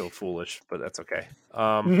foolish, but that's okay.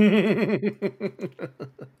 I'm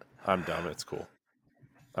dumb. It's cool.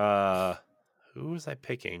 Who was I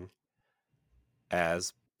picking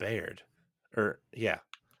as Baird?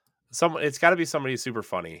 It's got to be somebody super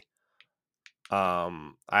funny. I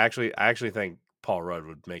actually think Paul Rudd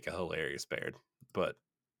would make a hilarious Baird, but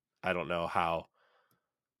I don't know how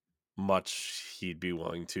much he'd be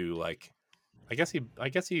willing to like. I guess he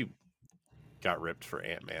got ripped for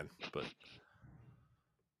Ant-Man, but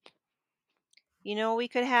we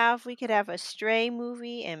could have a Stray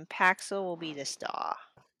movie and Paxil will be the star.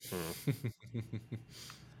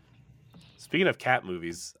 Speaking of cat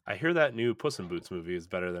movies, I hear that new Puss in Boots movie is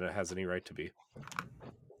better than it has any right to be.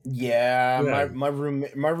 Yeah, my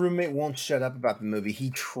roommate won't shut up about the movie. He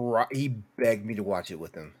begged me to watch it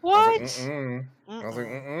with him. What? I was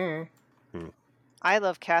like, I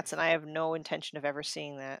love cats, and I have no intention of ever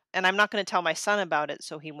seeing that. And I'm not going to tell my son about it,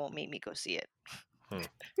 so he won't make me go see it. Yeah.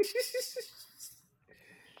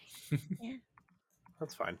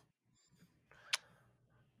 That's fine.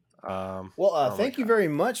 Thank you very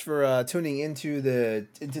much for tuning into the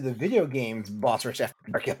video games Boss Rush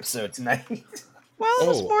After Dark episode tonight. Well, it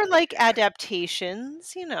was more like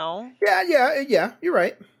adaptations, you know. Yeah. You're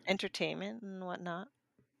right. Entertainment and whatnot.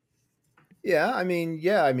 Yeah, I mean,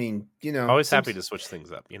 you know, always happy to switch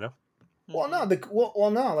things up, you know. Well,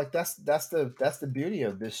 no, like that's the beauty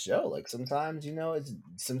of this show. Like sometimes, you know, it's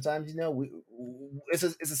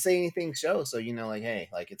a say anything show. So you know, like, hey,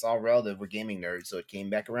 like it's all relative. We're gaming nerds, so it came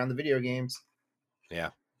back around the video games.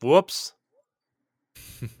 Yeah. Whoops.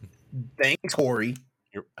 Thanks, Corey.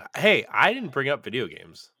 Hey, I didn't bring up video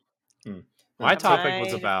games. My topic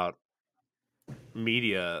was about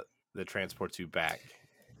media that transports you back.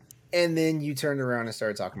 And then you turned around and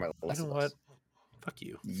started talking about. You know what? Fuck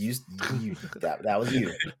you. That was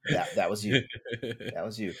you. That was you. That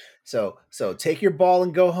was you. So take your ball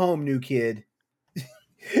and go home, new kid.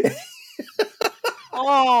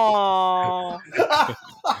 Oh.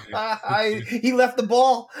 He left the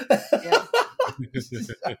ball. Yeah.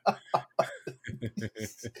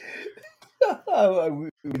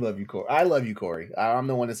 We love you, Corey. I love you, Corey. I'm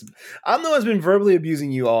the one that's been verbally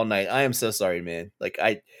abusing you all night. I am so sorry, man. Like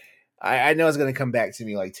I know it's going to come back to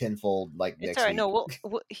me like tenfold, like it's next all right. week.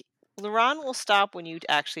 No, Laron will stop when you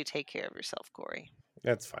actually take care of yourself, Corey.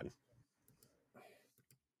 That's fine.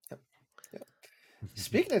 Yep.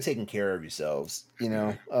 Speaking of taking care of yourselves, you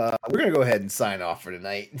know, we're going to go ahead and sign off for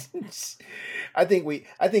tonight. I think we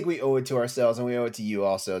owe it to ourselves, and we owe it to you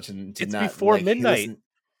also to it's not before midnight.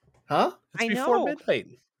 Huh? It's before midnight.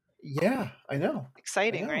 Yeah, I know.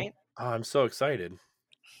 Exciting, right? Oh, I'm so excited.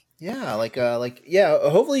 Yeah,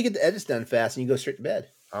 hopefully you get the edits done fast and you go straight to bed.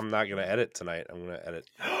 I'm not gonna edit tonight. I'm gonna edit.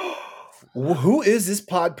 Who is this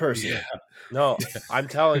pod person? Yeah. No, I'm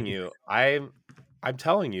telling you, I'm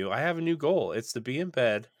telling you, I have a new goal. It's to be in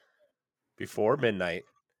bed before midnight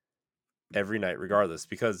every night, regardless.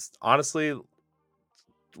 Because honestly,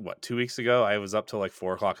 2 weeks ago, I was up till like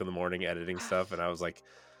 4 o'clock in the morning editing stuff, and I was like,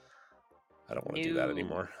 I don't want to do that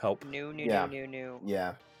anymore. Help. No.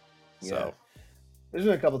 Yeah. So. There's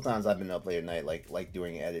been a couple times I've been up late at night, like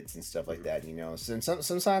doing edits and stuff like that, you know. So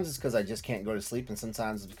sometimes it's because I just can't go to sleep, and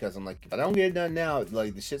sometimes it's because I'm like, if I don't get it done now,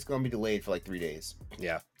 like the shit's gonna be delayed for like 3 days.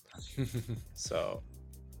 Yeah. So,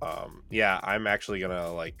 I'm actually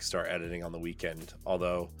gonna like start editing on the weekend.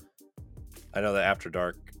 Although, I know that After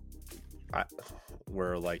Dark,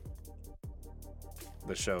 we're like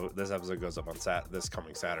this episode goes up on this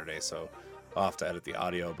coming Saturday, so I'll have to edit the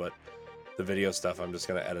audio, but the video stuff I'm just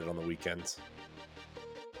gonna edit on the weekends.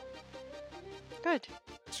 Good.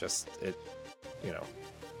 It's just you know,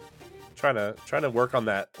 trying to work on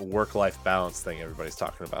that work-life balance thing everybody's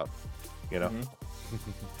talking about. You know,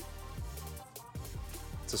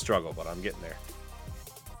 It's a struggle, but I'm getting there.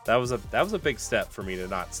 That was a big step for me to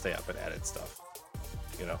not stay up and edit stuff.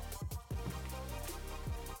 You know.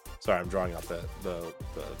 Sorry, I'm drawing out the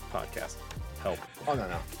podcast. Help! Oh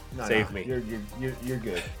no, save me. You're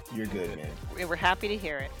good. You're good, man. We're happy to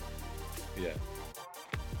hear it. Yeah.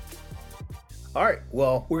 All right,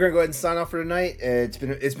 well, we're gonna go ahead and sign off for tonight. It's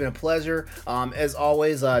been a pleasure. As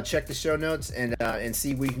always, check the show notes and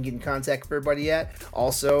see where you can get in contact with everybody at.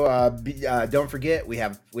 Also, don't forget we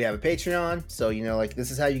have a Patreon, so you know, like,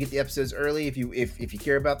 this is how you get the episodes early if you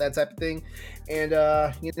care about that type of thing. And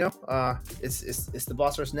you know, it's the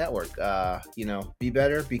Boss Rush Network. You know, be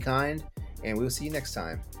better, be kind, and we will see you next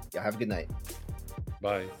time. Y'all have a good night.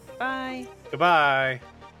 Bye. Bye. Goodbye.